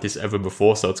guy like this ever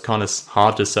before, so it's kind of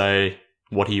hard to say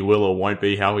what he will or won't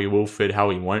be, how he will fit, how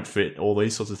he won't fit, all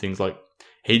these sorts of things. Like,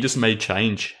 he just may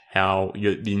change how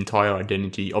the entire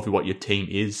identity of what your team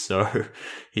is. So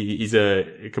he's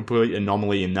a complete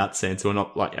anomaly in that sense. We're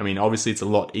not like, I mean, obviously it's a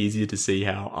lot easier to see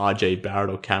how RJ Barrett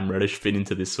or Cam Reddish fit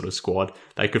into this sort of squad.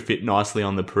 They could fit nicely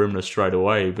on the perimeter straight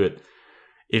away. But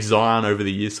if Zion over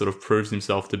the years sort of proves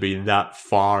himself to be that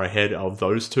far ahead of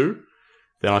those two,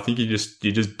 then I think you just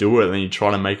do it and you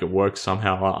try to make it work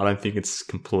somehow. I don't think it's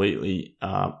completely,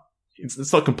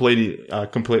 it's not completely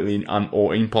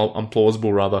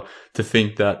implausible rather to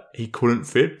think that he couldn't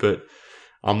fit, but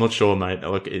I'm not sure, mate.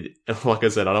 Like I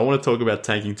said, I don't want to talk about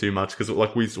tanking too much because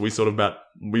like we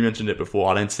mentioned it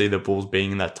before. I don't see the Bulls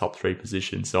being in that top 3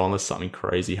 position. So unless something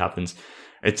crazy happens,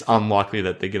 it's unlikely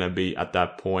that they're going to be at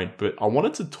that point. But I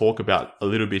wanted to talk about a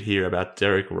little bit here about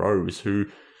Derrick Rose, who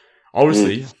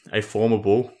obviously a former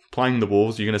Bull playing the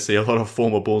Bulls. You're going to see a lot of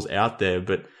former Bulls out there,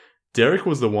 but Derrick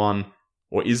was the one,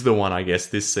 or is the one, I guess,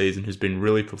 this season who's been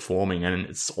really performing, and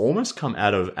it's almost come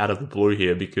out of the blue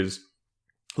here because,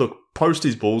 look, post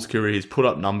his Bulls career, he's put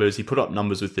up numbers. He put up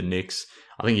numbers with the Knicks.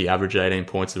 I think he averaged 18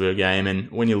 points a game,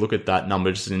 and when you look at that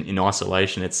number just in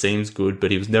isolation, it seems good,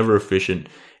 but he was never efficient.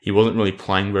 He wasn't really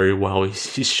playing very well.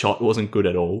 His shot wasn't good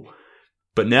at all.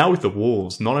 But now with the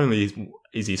Wolves, not only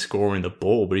is he scoring the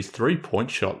ball, but his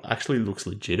 3-point shot actually looks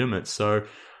legitimate. So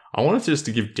I wanted just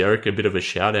to give Derrick a bit of a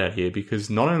shout out here because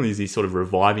not only is he sort of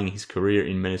reviving his career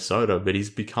in Minnesota, but he's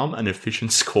become an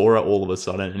efficient scorer all of a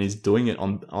sudden, and he's doing it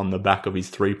on the back of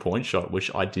his 3-point shot, which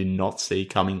I did not see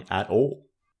coming at all.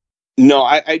 No,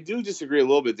 I do disagree a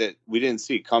little bit that we didn't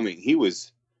see it coming. He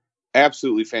was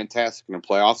absolutely fantastic in the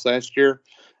playoffs last year.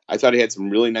 I thought he had some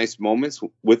really nice moments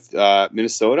with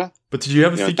Minnesota. But did you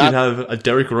ever think you'd have a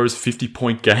Derrick Rose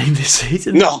 50-point game this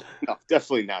season? No,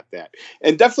 definitely not that.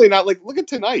 And definitely not like, look at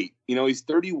tonight. He's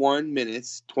 31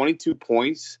 minutes, 22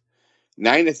 points,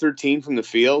 9 of 13 from the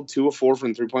field, 2 of 4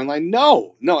 from the 3-point line.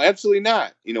 No, absolutely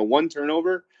not. 1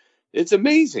 turnover. It's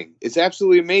amazing. It's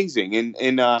absolutely amazing.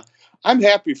 And I'm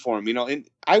happy for him, and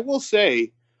I will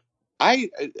say,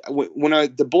 when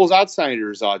the Bulls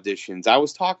Outsiders auditions, I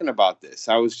was talking about this.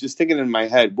 I was just thinking in my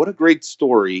head, what a great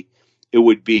story it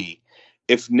would be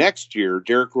if next year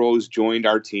Derrick Rose joined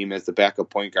our team as the backup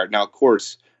point guard. Now, of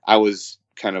course, I was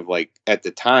kind of like at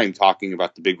the time talking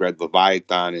about the Big Red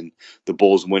Leviathan and the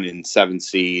Bulls winning 7th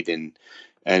seed and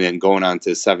then going on to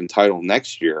the 7th title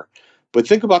next year. But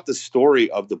think about the story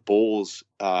of the Bulls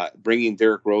bringing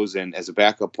Derrick Rose in as a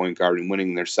backup point guard and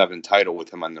winning their 7th title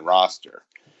with him on the roster.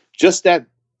 Just that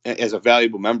as a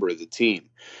valuable member of the team.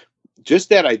 Just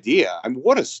that idea. I mean,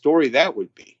 what a story that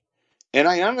would be. And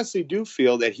I honestly do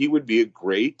feel that he would be a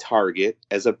great target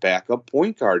as a backup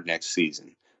point guard next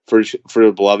season for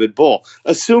the beloved Bull.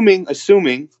 Assuming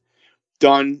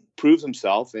Dunn proves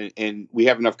himself and we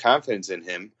have enough confidence in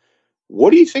him.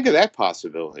 What do you think of that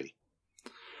possibility?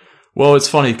 Well, it's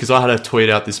funny because I had a tweet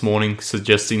out this morning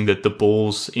suggesting that the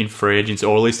Bulls in free agency,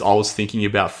 or at least I was thinking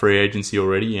about free agency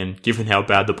already, and given how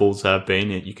bad the Bulls have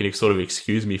been, you can sort of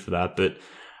excuse me for that, but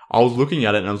I was looking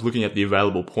at it and I was looking at the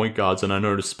available point guards, and I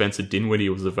noticed Spencer Dinwiddie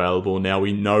was available. Now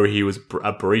we know he was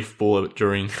a brief Bull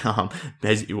during,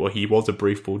 he was a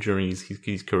brief Bull during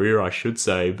his career, I should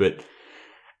say, but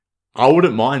I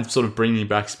wouldn't mind sort of bringing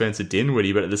back Spencer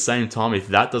Dinwiddie, but at the same time, if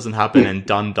that doesn't happen and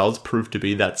Dunn does prove to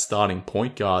be that starting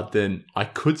point guard, then I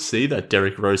could see that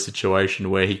Derrick Rose situation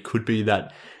where he could be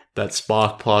that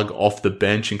spark plug off the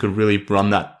bench and could really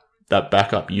run that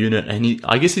backup unit. And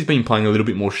I guess he's been playing a little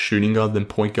bit more shooting guard than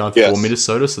point guard for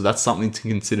Minnesota, so that's something to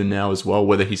consider now as well,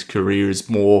 whether his career is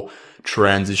more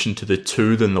transition to the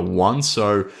 2 than the 1.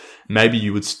 So maybe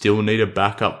you would still need a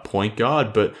backup point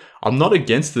guard, but I'm not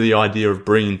against the idea of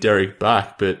bringing Derrick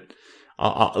back, but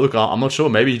look, I'm not sure.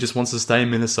 Maybe he just wants to stay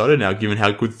in Minnesota now, given how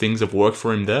good things have worked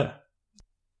for him there.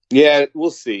 Yeah,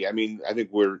 we'll see. I mean, I think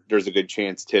there's a good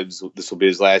chance Tibbs, this will be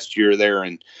his last year there,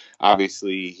 and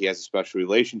obviously he has a special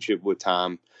relationship with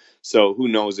Tom, so who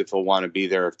knows if he'll want to be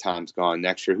there if Tom's gone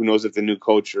next year. Who knows if the new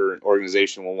coach or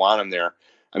organization will want him there.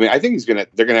 I mean, I think they're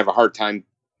going to have a hard time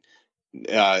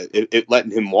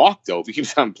letting him walk, though. If he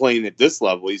keeps on playing at this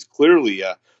level, he's clearly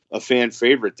a fan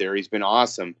favorite there. He's been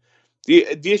awesome. The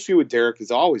issue with Derrick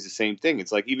is always the same thing.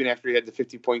 It's like even after he had the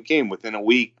 50-point game, within a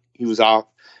week he was off,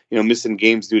 missing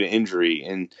games due to injury,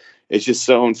 and it's just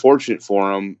so unfortunate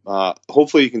for him.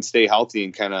 Hopefully he can stay healthy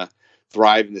and kind of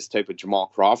thrive in this type of Jamal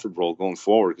Crawford role going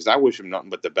forward, because I wish him nothing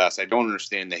but the best. I don't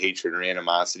understand the hatred or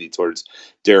animosity towards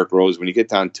Derrick Rose. When you get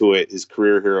down to it, his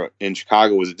career here in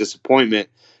Chicago was a disappointment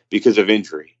because of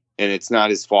injury, and it's not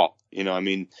his fault. I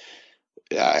mean,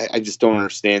 I just don't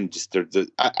understand.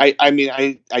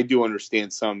 I do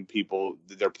understand some people,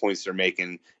 their points they're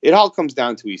making. It all comes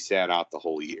down to he sat out the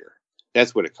whole year.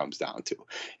 That's what it comes down to.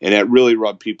 And that really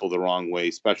rubbed people the wrong way,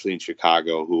 especially in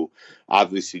Chicago, who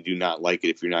obviously do not like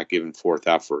it if you're not giving forth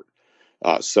effort.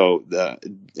 It's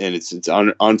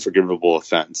an unforgivable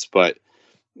offense. But,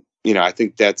 I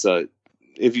think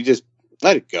if you just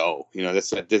let it go,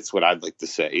 that's what I'd like to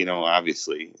say.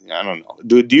 Obviously, I don't know.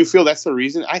 Do you feel that's the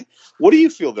reason? What do you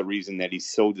feel the reason that he's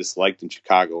so disliked in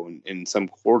Chicago in some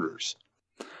quarters?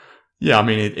 Yeah, I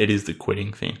mean, it is the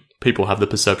quitting thing. People have the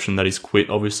perception that he's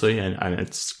quit, obviously, and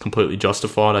it's completely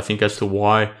justified, I think, as to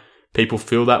why people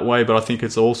feel that way. But I think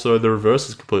it's also the reverse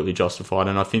is completely justified.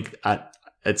 And I think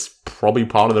it's probably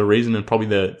part of the reason and probably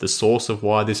the source of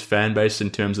why this fan base,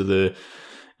 in terms of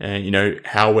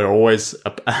how we're always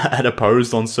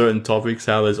opposed on certain topics,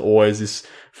 how there's always this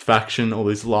faction or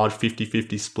this large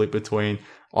 50-50 split between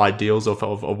ideals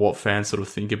of what fans sort of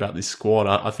think about this squad.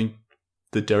 I think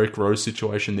the Derrick Rose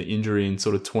situation, the injury in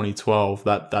sort of 2012,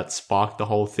 that sparked the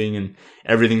whole thing, and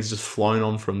everything's just flown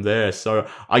on from there. So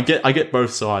I get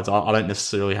both sides. I don't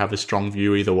necessarily have a strong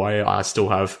view either way. I still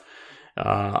have,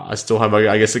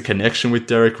 I guess, a connection with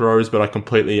Derrick Rose, but I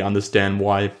completely understand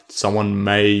why someone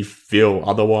may feel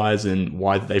otherwise and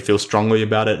why they feel strongly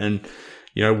about it, and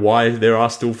why there are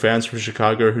still fans from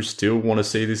Chicago who still want to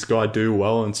see this guy do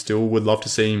well and still would love to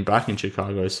see him back in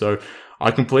Chicago. So I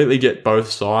completely get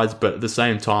both sides, but at the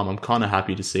same time, I'm kind of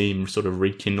happy to see him sort of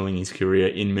rekindling his career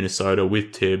in Minnesota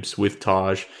with Tibbs, with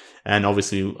Taj, and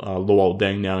obviously Luol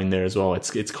Deng now in there as well. It's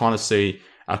kind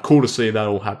of cool to see that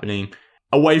all happening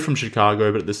away from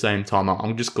Chicago, but at the same time,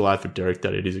 I'm just glad for Derrick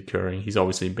that it is occurring. He's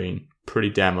obviously been pretty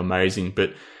damn amazing,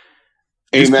 but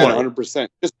amen, 100%.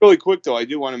 Just really quick though, I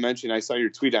do want to mention, I saw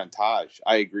your tweet on Taj.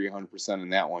 I agree 100% on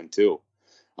that one too.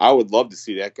 I would love to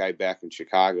see that guy back in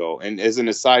Chicago. And as an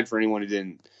aside for anyone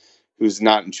who's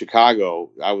not in Chicago,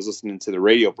 I was listening to the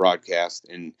radio broadcast,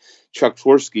 and Chuck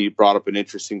Tversky brought up an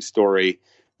interesting story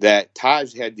that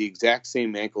Taj had the exact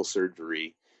same ankle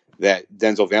surgery that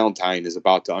Denzel Valentine is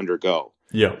about to undergo.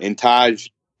 Yeah. And Taj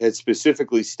had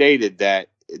specifically stated that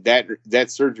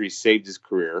surgery saved his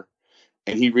career,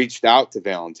 and he reached out to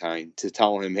Valentine to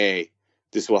tell him, hey,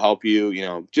 this will help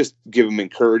you, just give him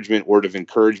word of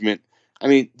encouragement. I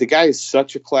mean, the guy is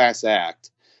such a class act.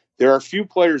 There are a few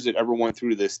players that ever went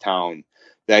through this town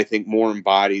that I think more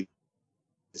embody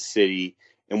the city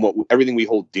and everything we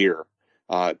hold dear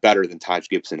better than Taj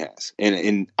Gibson has.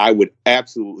 And I would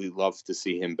absolutely love to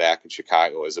see him back in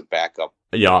Chicago as a backup.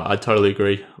 Yeah, I totally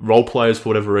agree. Role players, for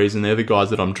whatever reason, they're the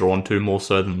guys that I'm drawn to more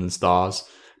so than the stars.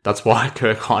 That's why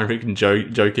Kirk Heinrich and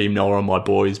Joakim Noah are my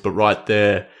boys. But right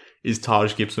there is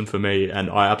Taj Gibson for me, and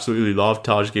I absolutely love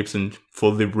Taj Gibson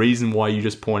for the reason why you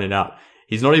just pointed out.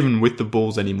 He's not even with the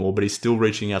Bulls anymore, but he's still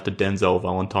reaching out to Denzel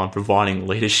Valentine, providing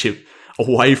leadership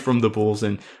away from the Bulls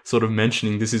and sort of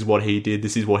mentioning this is what he did,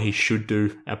 this is what he should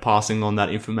do, and passing on that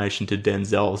information to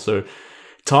Denzel. So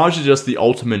Taj is just the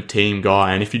ultimate team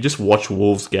guy, and if you just watch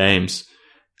Wolves games,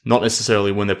 not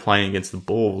necessarily when they're playing against the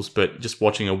Bulls, but just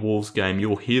watching a Wolves game,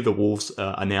 you'll hear the Wolves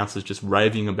announcers just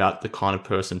raving about the kind of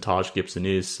person Taj Gibson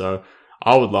is. So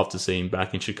I would love to see him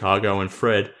back in Chicago. And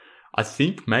Fred, I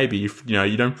think maybe if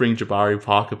you don't bring Jabari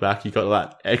Parker back, you got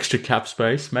that extra cap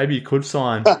space. Maybe you could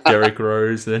sign Derrick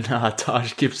Rose and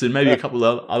Taj Gibson, maybe a couple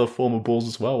of other former Bulls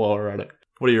as well while we're at it.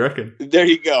 What do you reckon? There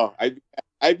you go.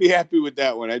 I'd be happy with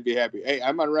that one. I'd be happy. Hey,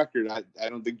 I'm on record. I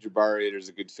don't think Jabari is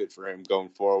a good fit for him going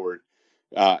forward.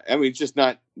 It's just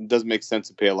doesn't make sense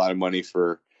to pay a lot of money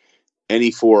for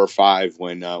any 4 or 5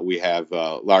 when we have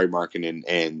Larry Markkinen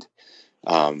and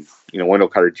Wendell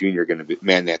Carter Jr. going to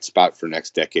man that spot for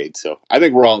next decade. So I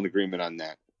think we're all in agreement on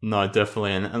that. No,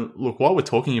 definitely. And look, while we're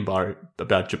talking about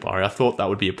Jabari, I thought that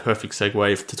would be a perfect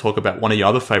segue to talk about one of your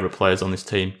other favorite players on this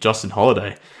team, Justin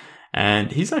Holiday.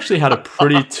 And he's actually had a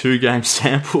pretty 2-game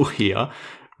sample here.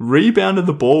 Rebounded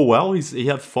the ball well. He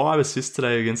had 5 assists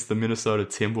today against the Minnesota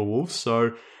Timberwolves.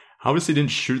 So obviously didn't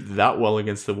shoot that well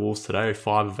against the Wolves today,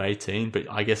 5 of 18. But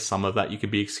I guess some of that you could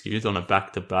be excused on a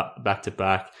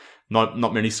back-to-back.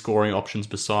 Not many scoring options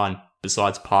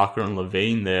besides Parker and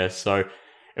LaVine there. So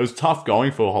it was tough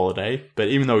going for Holiday. But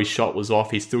even though his shot was off,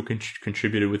 he still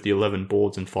contributed with the 11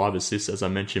 boards and 5 assists, as I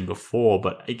mentioned before.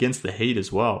 But against the Heat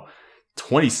as well.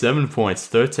 27 points,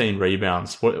 13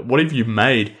 rebounds. What have you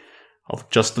made of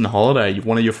Justin Holiday,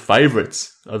 one of your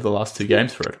favorites of the last two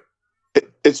games, Fred.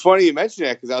 It's funny you mention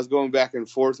that because I was going back and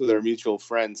forth with our mutual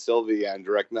friend Sylvie on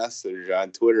direct message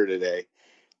on Twitter today,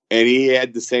 and he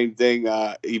had the same thing.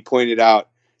 He pointed out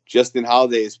Justin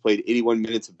Holiday has played 81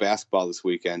 minutes of basketball this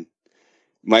weekend.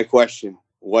 My question,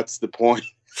 what's the point?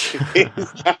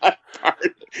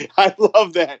 I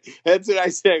love that. That's what I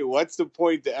say. What's the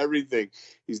point to everything?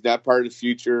 He's not part of the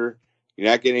future. You're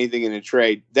not getting anything in a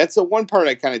trade. That's the one part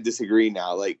I kind of disagree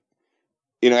now. Like,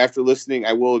 after listening,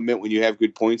 I will admit when you have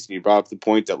good points, and you brought up the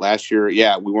point that last year,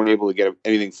 we weren't able to get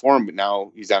anything for him, but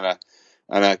now he's on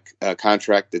a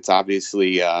contract that's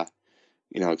obviously,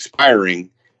 expiring.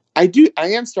 I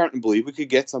am starting to believe we could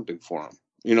get something for him.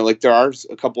 There are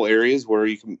a couple areas where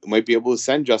you might be able to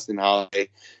send Justin Holiday,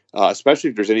 especially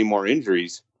if there's any more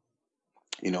injuries.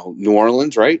 New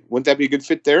Orleans, right? Wouldn't that be a good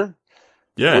fit there?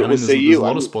 Yeah, there's a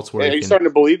lot of spots where you're starting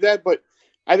to believe that, but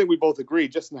I think we both agree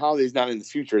Justin Holiday's not in the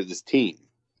future of this team.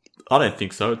 I don't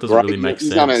think so. It doesn't really make sense.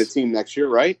 He's not on the team next year,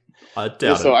 right? I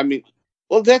doubt it. So, I mean,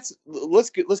 well, let's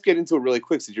get into it really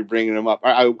quick since you're bringing him up.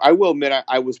 I will admit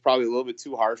I was probably a little bit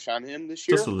too harsh on him this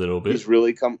year. Just a little bit.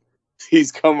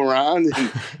 He's come around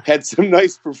and had some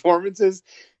nice performances.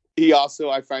 He also,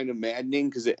 I find him maddening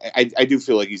because I do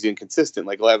feel like he's inconsistent.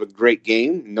 Like, he'll have a great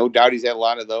game. No doubt he's had a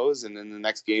lot of those. And then the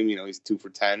next game, he's 2 for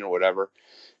 10 or whatever.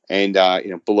 And,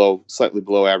 slightly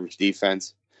below average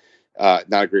defense.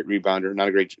 Not a great rebounder, not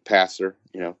a great passer.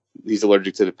 He's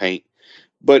allergic to the paint.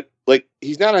 But,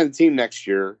 he's not on the team next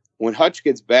year. When Hutch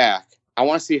gets back, I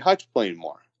want to see Hutch playing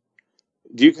more.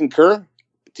 Do you concur?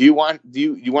 Do you want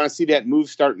to see that move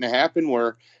starting to happen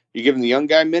where you're giving the young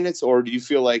guy minutes, or do you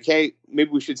feel like, hey, maybe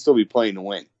we should still be playing to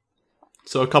win?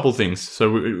 So a couple things.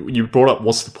 So you brought up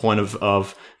what's the point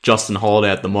of Justin Holiday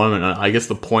at the moment. And I guess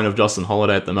the point of Justin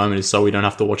Holiday at the moment is so we don't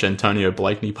have to watch Antonio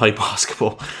Blakeney play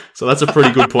basketball. So that's a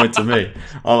pretty good point to me.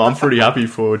 I'm pretty happy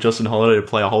for Justin Holiday to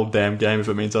play a whole damn game if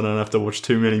it means I don't have to watch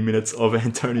too many minutes of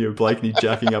Antonio Blakeney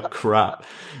jacking up crap.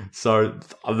 So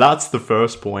that's the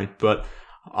first point. But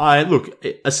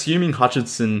assuming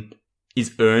Hutchinson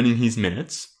is earning his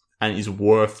minutes and is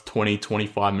worth 20,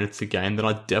 25 minutes a game, then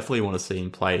I definitely want to see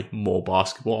him play more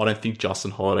basketball. I don't think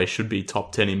Justin Holiday should be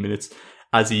top 10 in minutes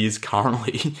as he is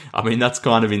currently. I mean, that's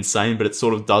kind of insane, but it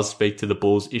sort of does speak to the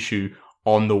Bulls' issue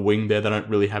on the wing there. They don't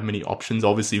really have many options.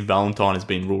 Obviously, Valentine has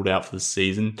been ruled out for the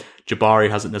season.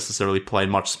 Jabari hasn't necessarily played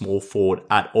much small forward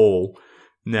at all.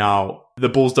 Now, the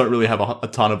Bulls don't really have a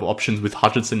ton of options with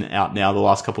Hutchinson out now the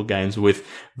last couple of games with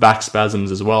back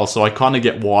spasms as well. So I kind of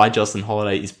get why Justin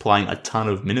Holiday is playing a ton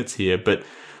of minutes here. But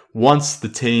once the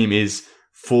team is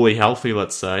fully healthy,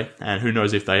 let's say, and who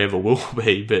knows if they ever will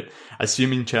be, but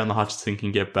assuming Chandler Hutchinson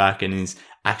can get back and is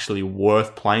actually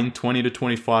worth playing 20 to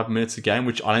 25 minutes a game,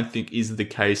 which I don't think is the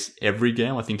case every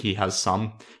game. I think he has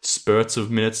some spurts of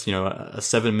minutes, a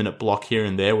 7-minute block here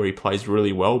and there where he plays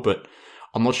really well, but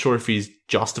I'm not sure if he's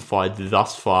justified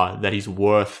thus far that he's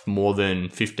worth more than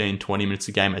 15, 20 minutes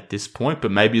a game at this point,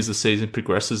 but maybe as the season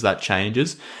progresses, that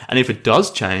changes. And if it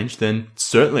does change, then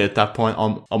certainly at that point,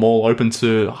 I'm all open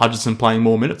to Hutchinson playing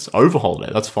more minutes over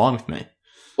Holiday. That's fine with me.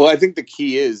 Well, I think the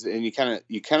key is, and you kind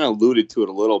of alluded to it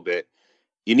a little bit,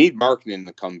 you need Markkanen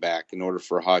to come back in order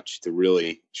for Hutch to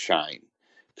really shine.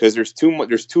 Because there's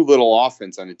too little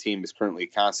offense on the team is currently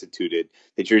constituted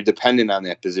that you're dependent on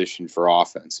that position for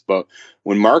offense. But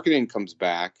when Markkanen comes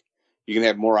back, you can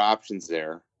have more options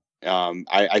there.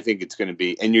 I think it's going to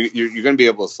be, and you're going to be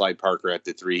able to slide Parker at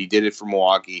the 3. He did it for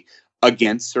Milwaukee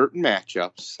against certain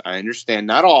matchups. I understand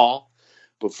not all,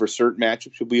 but for certain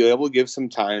matchups, you'll be able to give some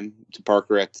time to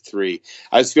Parker at the 3.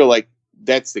 I just feel like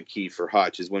that's the key for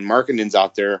Hutch is when Markkanen's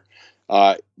out there.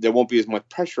 There won't be as much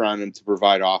pressure on him to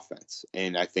provide offense.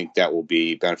 And I think that will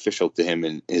be beneficial to him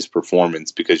in his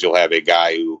performance because you'll have a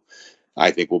guy who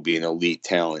I think will be an elite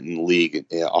talent in the league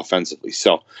offensively.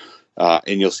 So,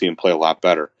 and you'll see him play a lot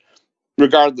better.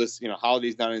 Regardless,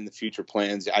 Holiday's not in the future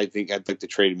plans. I think I'd like to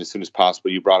trade him as soon as possible.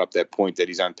 You brought up that point that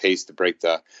he's on pace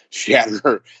to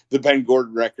shatter the Ben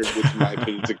Gordon record, which in my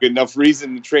opinion is a good enough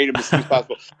reason to trade him as soon as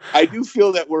possible. I do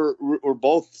feel that we're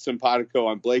both simpatico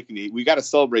on Blakeney. We got to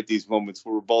celebrate these moments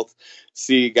where we're both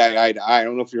see a guy eye to eye. I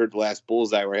don't know if you heard the last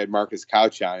Bullseye where I had Marcus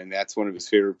Couch on, and that's one of his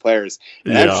favorite players.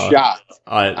 And yeah, I'm shocked.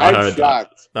 I'm heard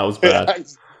shocked. That was bad.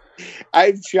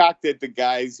 I'm shocked at the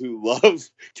guys who love.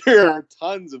 There are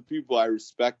tons of people I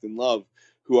respect and love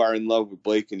who are in love with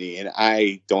Blakeney, and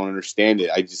I don't understand it.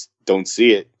 I just don't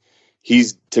see it.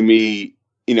 He's, to me,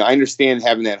 I understand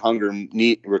having that hunger,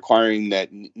 requiring that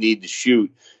need to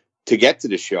shoot to get to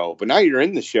the show. But now you're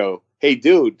in the show. Hey,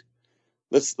 dude,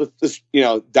 let's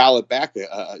dial it back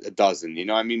a dozen.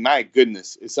 I mean, my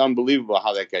goodness, it's unbelievable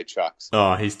how that guy chucks.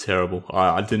 Oh, he's terrible.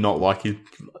 I do not like him.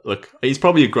 Look, he's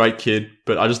probably a great kid,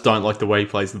 but I just don't like the way he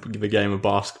plays the game of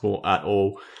basketball at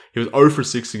all. He was 0 for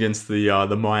 6 against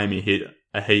the Miami Heat,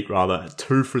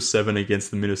 2 for 7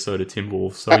 against the Minnesota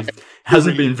Timberwolves. So he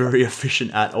hasn't been very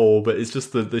efficient at all, but it's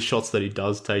just the shots that he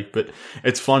does take. But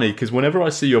it's funny because whenever I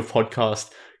see your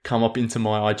podcast come up into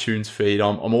my iTunes feed,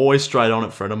 I'm always straight on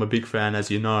it, Fred. I'm a big fan, as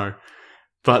you know.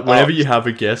 But whenever you have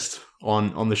a guest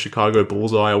on the Chicago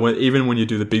Bullseye, or even when you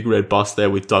do the Big Red Bus there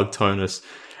with Doug Tonis,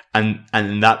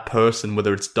 and that person,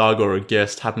 whether it's Doug or a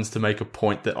guest, happens to make a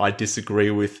point that I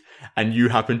disagree with, and you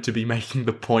happen to be making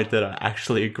the point that I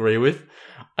actually agree with,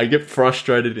 I get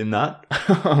frustrated in that.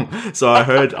 So I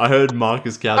heard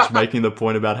Marcus Couch making the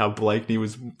point about how Blakeney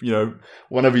was,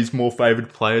 one of his more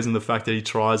favored players, and the fact that he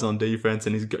tries on defense,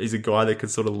 and he's a guy that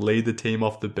could sort of lead the team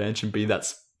off the bench and be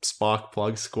that spark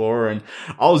plug scorer. And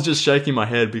I was just shaking my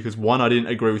head because, one, I didn't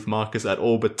agree with Marcus at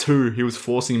all, but two, he was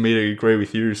forcing me to agree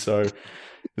with you. So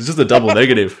it's just a double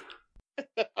negative.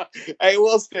 I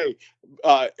will say,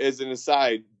 as an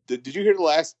aside, did you hear the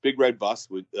last Big Red Bus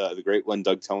with the great one,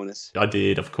 Doug Tonis? I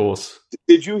did, of course.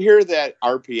 Did you hear that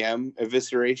RPM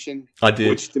evisceration? I did.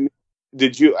 Which, to me,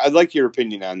 did you? I'd like your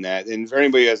opinion on that. And for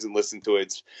anybody who hasn't listened to it,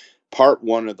 it's part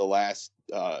 1 of the last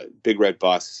Big Red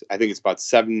Bus. I think it's about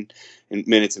 7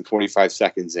 minutes and 45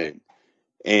 seconds in.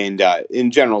 And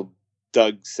in general,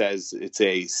 Doug says it's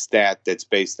a stat that's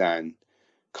based on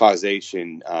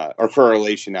causation or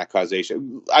correlation, not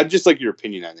causation. I'd just like your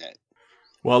opinion on that.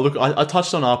 Well, look, I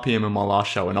touched on RPM in my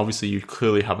last show, and obviously you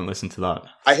clearly haven't listened to that.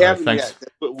 I haven't yet.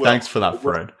 Thanks for that,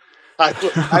 Fred. I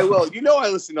will. I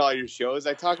listen to all your shows.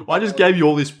 I talk about. Well, I just gave you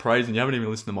all this praise, and you haven't even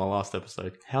listened to my last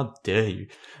episode. How dare you?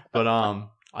 But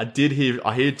I did hear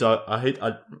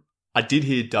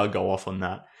Doug go off on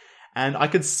that, and I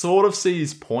could sort of see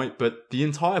his point. But the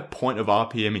entire point of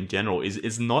RPM in general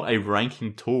is not a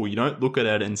ranking tool. You don't look at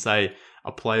it and say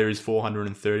a player is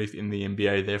 430th in the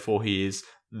NBA, therefore he is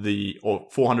or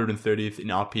 430th in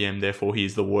RPM, therefore he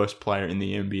is the worst player in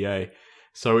the NBA.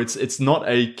 So it's not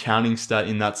a counting stat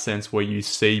in that sense where you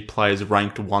see players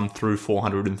ranked 1 through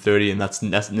 430 and that's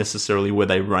necessarily where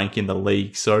they rank in the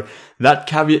league. So that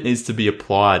caveat needs to be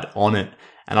applied on it.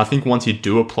 And I think once you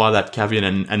do apply that caveat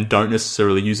and don't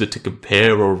necessarily use it to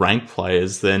compare or rank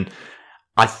players, then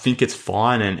I think it's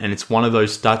fine. And it's one of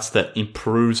those stats that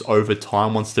improves over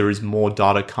time once there is more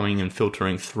data coming and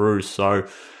filtering through. So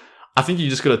I think you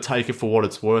just got to take it for what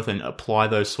it's worth and apply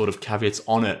those sort of caveats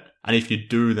on it. And if you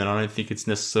do, then I don't think it's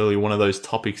necessarily one of those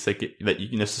topics that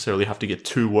you necessarily have to get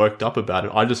too worked up about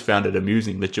it. I just found it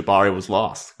amusing that Jabari was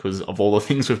last because of all the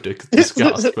things we've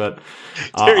discussed. But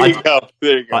there you go.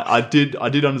 I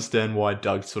did understand why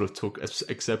Doug sort of took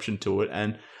exception to it,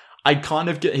 and I kind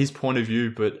of get his point of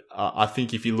view. But I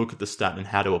think if you look at the stat and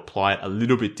how to apply it a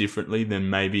little bit differently, then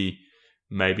maybe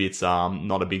it's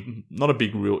not a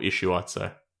big real issue, I'd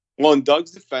say. Well, in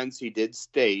Doug's defense, he did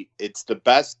state it's the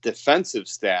best defensive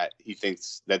stat he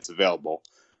thinks that's available,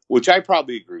 which I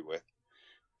probably agree with.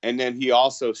 And then he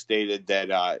also stated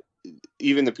that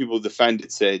even the people who defend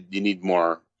it said you need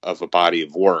more of a body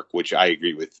of work, which I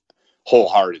agree with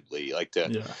wholeheartedly. Like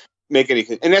to make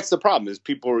anything, and that's the problem is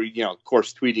people are, of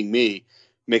course, tweeting me,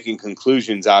 making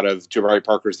conclusions out of Jabari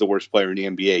Parker's the worst player in the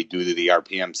NBA due to the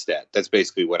RPM stat. That's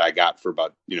basically what I got for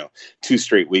about 2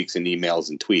 straight weeks in emails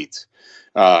and tweets.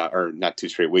 Or not 2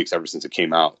 straight weeks ever since it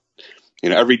came out.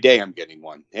 Every day I'm getting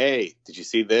one. Hey, did you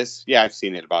see this? Yeah, I've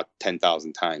seen it about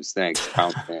 10,000 times. Thanks,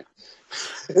 pound man.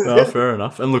 No, fair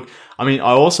enough. And look, I mean,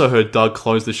 I also heard Doug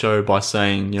close the show by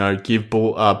saying, give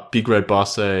Big Red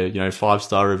Bus a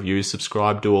 5-star review,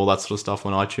 subscribe, do all that sort of stuff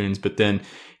on iTunes. But then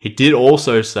he did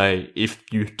also say, if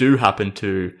you do happen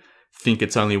to think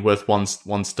it's only worth one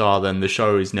star, then the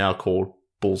show is now called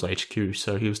BullsHQ.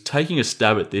 So he was taking a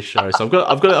stab at this show. So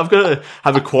I've got to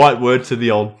have a quiet word to the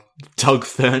old Doug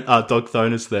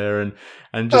Thonis there,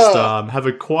 and just have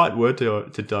a quiet word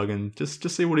to Doug and just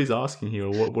see what he's asking here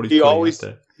or what he's putting out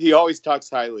there. He always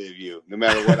talks highly of you, no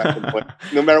matter what I complain.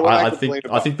 No matter what I complain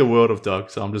about. I think the world of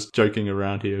Doug. So I'm just joking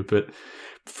around here, but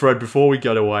Fred, before we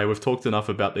go away, we've talked enough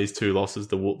about these 2 losses,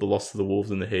 the loss to the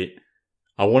Wolves and the Heat.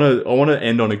 I want to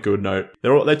end on a good note.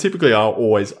 They typically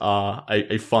always are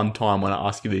a fun time when I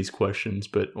ask you these questions,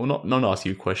 but not ask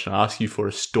you a question. I ask you for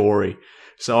a story.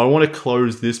 So I want to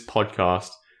close this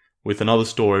podcast with another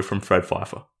story from Fred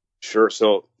Pfeiffer. Sure.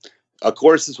 So, of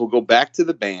course, this will go back to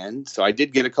the band. So I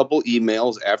did get a couple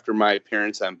emails after my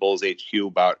appearance on BullsHQ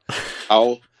about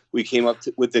how we came up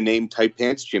with the name Tight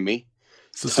Pants Jimmy.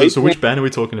 So which band are we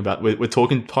talking about? We're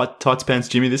talking Tights Pants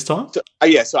Jimmy this time?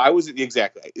 So I was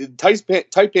exactly.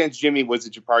 Tight Pants Jimmy was the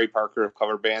Jabari Parker of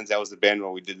cover bands. That was the band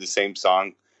where we did the same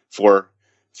song four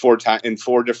times in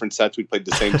 4 different sets. We played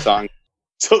the same song.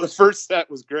 So the first set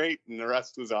was great, and the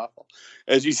rest was awful,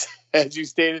 as you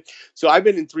stated. So I've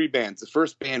been in 3 bands. The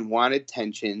first band, Wanted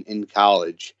Tension, in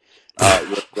college,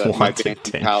 with my band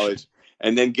in college,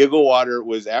 and then Giggle Water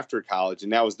was after college,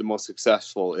 and that was the most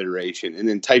successful iteration. And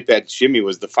then Tight Pants Jimmy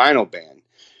was the final band.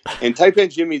 And Tight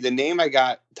Pants Jimmy, the name I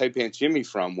got Tight Pants Jimmy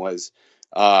from was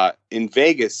in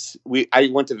Vegas. I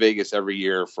went to Vegas every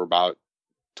year for about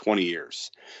 20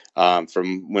 years,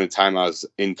 from when the time I was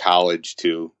in college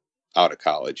to out of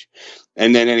college.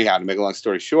 And then anyhow, to make a long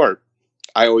story short,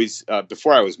 I always,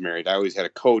 before I was married, I always had a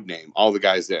code name. All the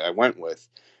guys that I went with,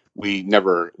 we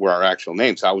never were our actual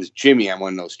names. So I was Jimmy on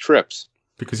one of those trips.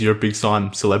 Because you're a big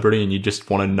time celebrity and you just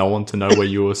wanted no one to know where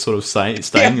you were sort of staying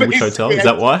in which hotel. Is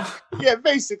that why? Yeah,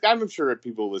 basically. I'm sure that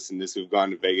people listen to this who've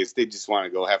gone to Vegas, they just want to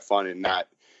go have fun and not,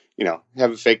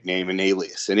 have a fake name, an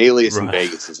alias. An alias in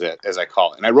Vegas is it, as I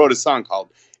call it. And I wrote a song called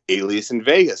Alias in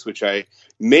Vegas, which I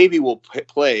maybe will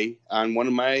play on one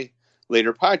of my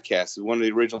later podcasts. One of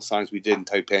the original songs we did in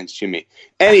Tight Pants Jimmy.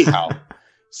 Anyhow,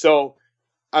 so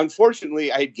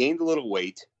unfortunately, I had gained a little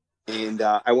weight, and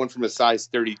I went from a size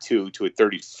 32 to a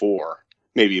 34,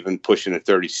 maybe even pushing a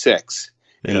 36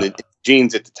 in the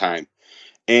jeans at the time.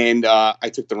 And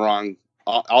I took the wrong,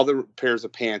 all the pairs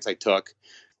of pants I took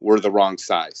were the wrong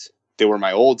size. They were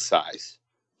my old size,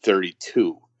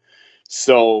 32.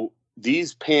 So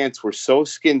these pants were so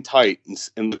skin tight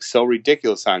and looked so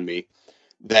ridiculous on me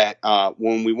that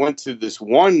when we went to this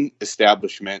one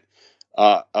establishment,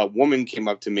 a woman came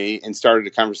up to me and started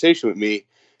a conversation with me.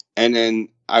 And then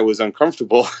I was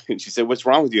uncomfortable. And she said, "What's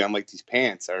wrong with you?" I'm like, "These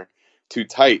pants are too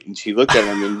tight." And she looked at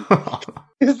them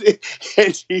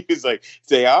and she was like,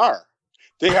 They are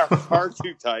far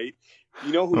too tight.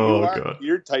 You know who you are? God.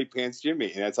 You're Tight Pants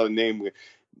Jimmy. And that's how the name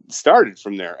started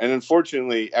from there. And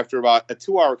unfortunately, after about a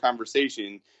 2-hour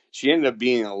conversation, she ended up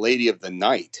being a lady of the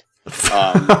night,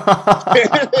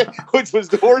 which was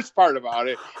the worst part about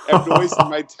it. After wasting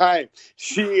my time,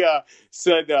 she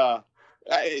said,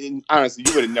 honestly,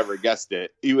 you would have never guessed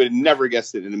it. You would have never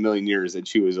guessed it in a million years that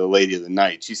she was a lady of the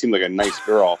night. She seemed like a nice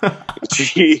girl.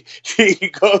 she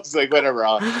goes like, "Whatever,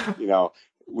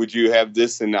 would you have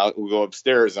this?" And we'll go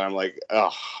upstairs. And I'm like,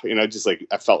 just like,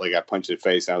 I felt like I punched her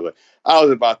face. And I was like, I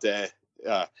was about to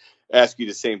ask you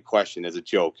the same question as a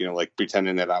joke, like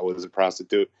pretending that I was a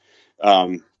prostitute.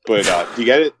 But do you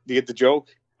get it? Do you get the joke?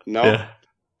 No? Yeah,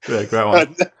 great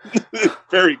one.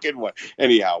 Very good one.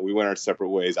 Anyhow, we went our separate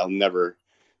ways. That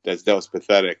was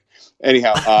pathetic.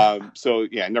 Anyhow, so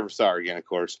yeah, I never saw her again, of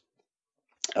course.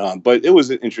 But it was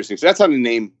interesting. So that's how the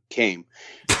name came.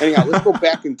 Anyhow, let's go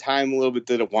back in time a little bit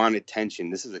to the Wanted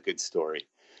Tension. This is a good story.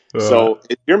 So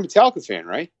you're a Metallica fan,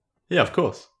 right? Yeah, of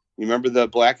course. You remember the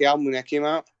Black album when that came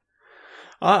out?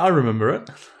 I remember it.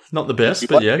 Not the best,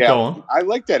 but yeah, go on. I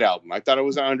like that album. I thought it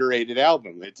was an underrated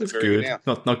album. It's good.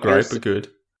 Not great, but good.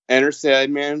 Enter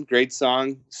Sandman, great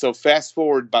song. So fast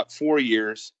forward about 4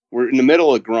 years. We're in the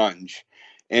middle of grunge.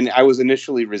 And I was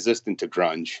initially resistant to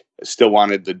grunge. I still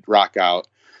wanted to rock out.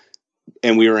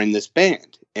 And we were in this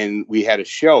band. And we had a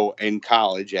show in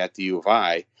college at the U of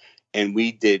I. And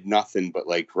we did nothing but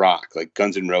like rock, like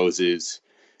Guns N' Roses.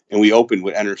 And we opened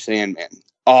with Enter Sandman.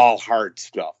 All hard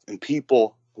stuff. And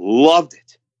people loved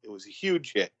it. It was a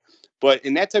huge hit. But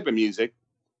in that type of music,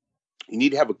 you need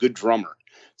to have a good drummer.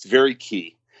 It's very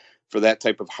key for that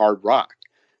type of hard rock.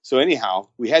 So anyhow,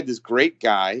 we had this great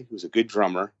guy who was a good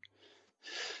drummer.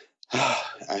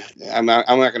 I'm not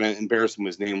going to embarrass him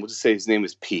with his name. We'll just say his name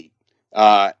is Pete.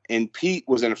 And Pete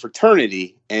was in a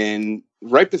fraternity. And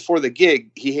right before the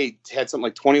gig, he had something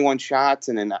like 21 shots.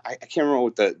 And then I can't remember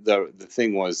what the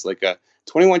thing was, like a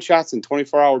 21 shots in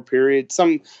 24-hour period,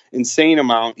 some insane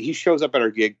amount. He shows up at our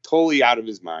gig totally out of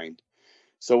his mind.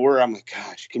 So I'm like,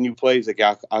 "Gosh, can you play?" He's like,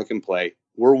 I can play.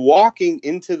 We're walking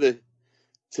into the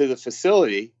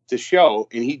facility to show,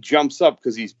 and he jumps up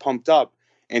because he's pumped up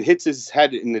and hits his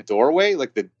head in the doorway,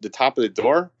 like the top of the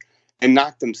door, and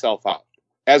knocked himself out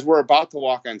as we're about to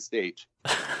walk on stage.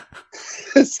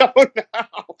 So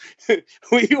now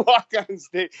we walk on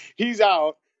stage. He's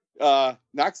out.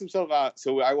 Knocks himself out.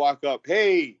 So I walk up,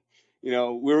 "Hey, we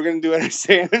were going to do Enter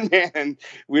Sandman.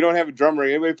 We don't have a drummer.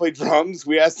 Anybody play drums?"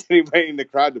 We asked anybody in the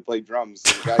crowd to play drums.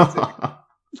 So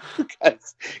the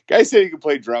guy said he could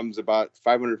play drums. About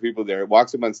 500 people there.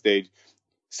 Walks up on stage,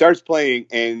 starts playing,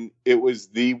 and it was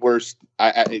the worst.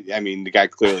 I mean, the guy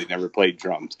clearly never played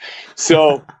drums.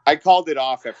 So I called it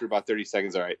off after about 30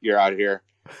 seconds. "All right, you're out of here."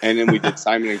 And then we did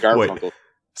Simon and Garfunkel.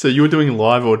 So you were doing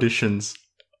live auditions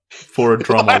for a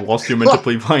drummer whilst you're meant to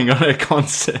be playing on a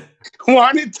concert.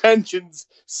 Wanted Tension's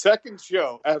second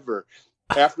show ever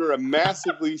after a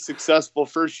massively successful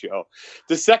first show.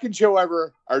 The second show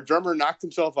ever, our drummer knocked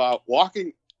himself out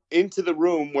walking into the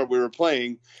room where we were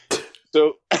playing.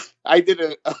 So I did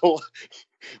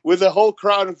with a whole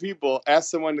crowd of people, asked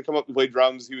someone to come up and play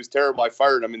drums. He was terrible. I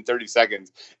fired him in 30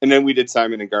 seconds. And then we did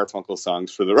Simon and Garfunkel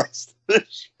songs for the rest of the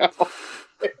show.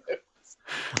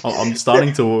 I'm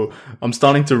starting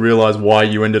to realize why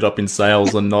you ended up in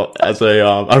sales and not as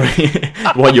a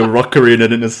why your rock career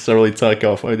didn't necessarily take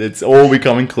off. It's all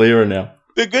becoming clearer now.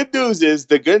 The good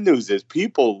news is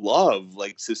people love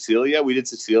like Cecilia. We did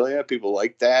Cecilia. People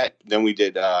like that. Then we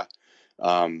did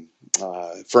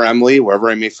For Emily, Wherever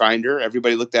I May Find Her.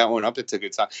 Everybody looked that one up. It's a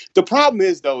good song. The problem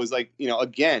is though, is like,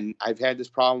 again, I've had this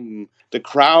problem. The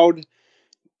crowd,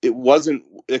 it wasn't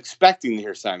expecting to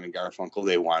hear Simon Garfunkel.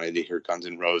 They wanted to hear Guns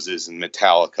N' Roses and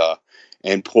Metallica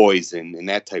and Poison and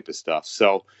that type of stuff.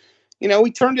 So,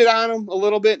 we turned it on them a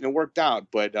little bit and it worked out.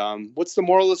 But what's the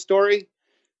moral of the story?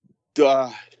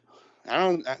 I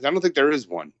don't think there is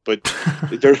one. But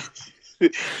there.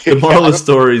 The moral of the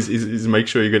story is make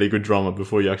sure you get a good drummer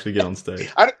before you actually get on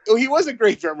stage. He was a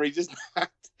great drummer. He just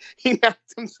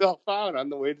knocked himself out on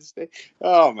the way to stage.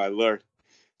 Oh my Lord.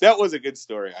 That was a good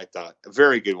story, I thought. A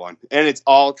very good one. And it's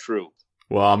all true.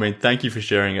 Well, I mean, thank you for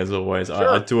sharing as always. Sure.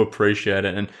 I do appreciate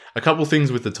it. And a couple of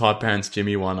things with the tight pants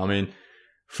Jimmy one. I mean,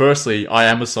 firstly, I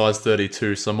am a size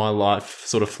 32, so my life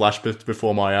sort of flashed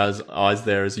before my eyes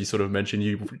there as you sort of mentioned.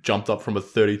 You jumped up from a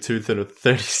 32 to a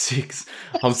 36.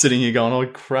 I'm sitting here going,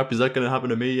 oh crap, is that going to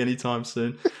happen to me anytime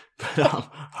soon? But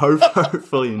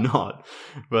hopefully not.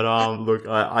 But look,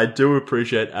 I do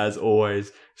appreciate, as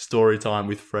always, story time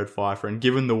with Fred Pfeiffer. And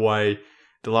given the way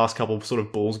the last couple of sort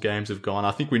of Bulls games have gone,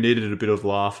 I think we needed a bit of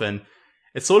laugh. And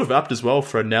it's sort of apt as well,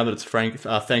 Fred, now that it's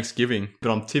Thanksgiving.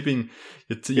 But I'm tipping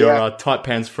your tight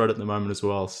pants Fred at the moment as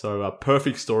well. So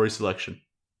perfect story selection.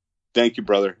 Thank you,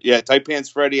 brother. Yeah, tight pants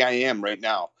Freddy I am right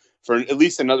now for at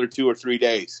least another 2 or 3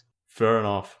 days. Fair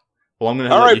enough. Well, I'm going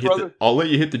to I'll let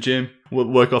you hit the gym. We'll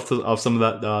work off some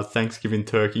of that Thanksgiving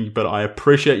turkey. But I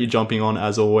appreciate you jumping on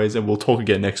as always, and we'll talk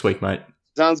again next week, mate.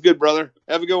 Sounds good, brother.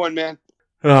 Have a good one, man.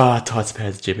 Tights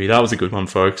pants Jimmy. That was a good one,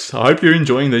 folks. I hope you're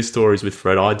enjoying these stories with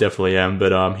Fred. I definitely am,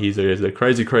 but he's a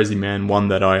crazy, crazy man. One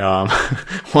that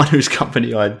one whose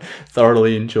company I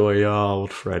thoroughly enjoy.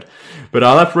 Old Fred. But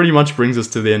that pretty much brings us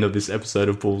to the end of this episode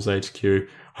of Bulls HQ.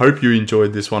 Hope you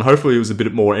enjoyed this one. Hopefully it was a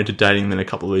bit more entertaining than a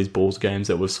couple of these Bulls games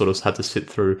that we've sort of had to sit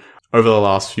through over the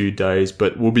last few days,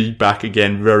 but we'll be back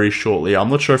again very shortly. I'm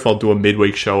not sure if I'll do a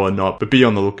midweek show or not, but be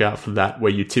on the lookout for that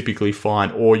where you typically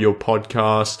find all your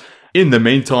podcasts. In the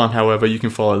meantime, however, you can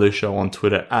follow the show on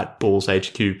Twitter at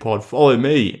BullsHQPod. Follow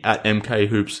me at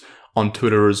MKHoops on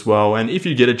Twitter as well. And if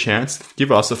you get a chance,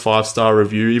 give us a 5-star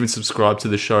review, even subscribe to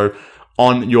the show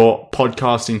on your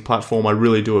podcasting platform. I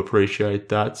really do appreciate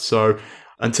that. So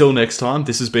until next time,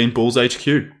 this has been Bulls HQ.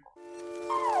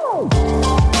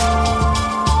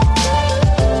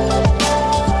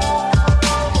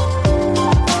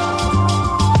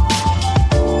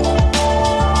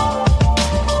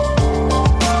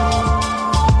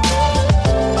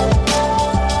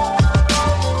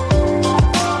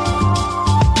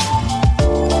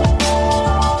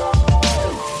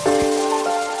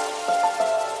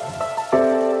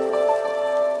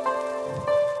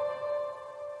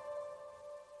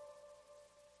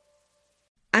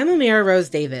 I'm Amira Rose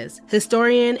Davis,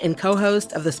 historian and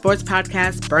co-host of the sports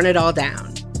podcast Burn It All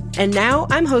Down. And now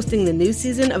I'm hosting the new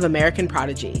season of American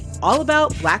Prodigy, all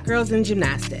about Black girls in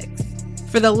gymnastics.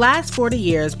 For the last 40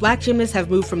 years, Black gymnasts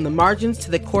have moved from the margins to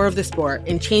the core of the sport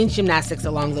and changed gymnastics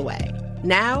along the way.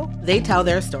 Now, they tell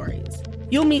their stories.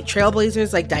 You'll meet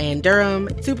trailblazers like Diane Durham,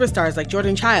 superstars like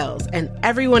Jordan Childs, and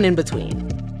everyone in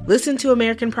between. Listen to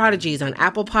American Prodigies on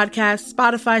Apple Podcasts,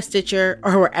 Spotify, Stitcher,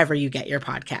 or wherever you get your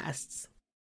podcasts.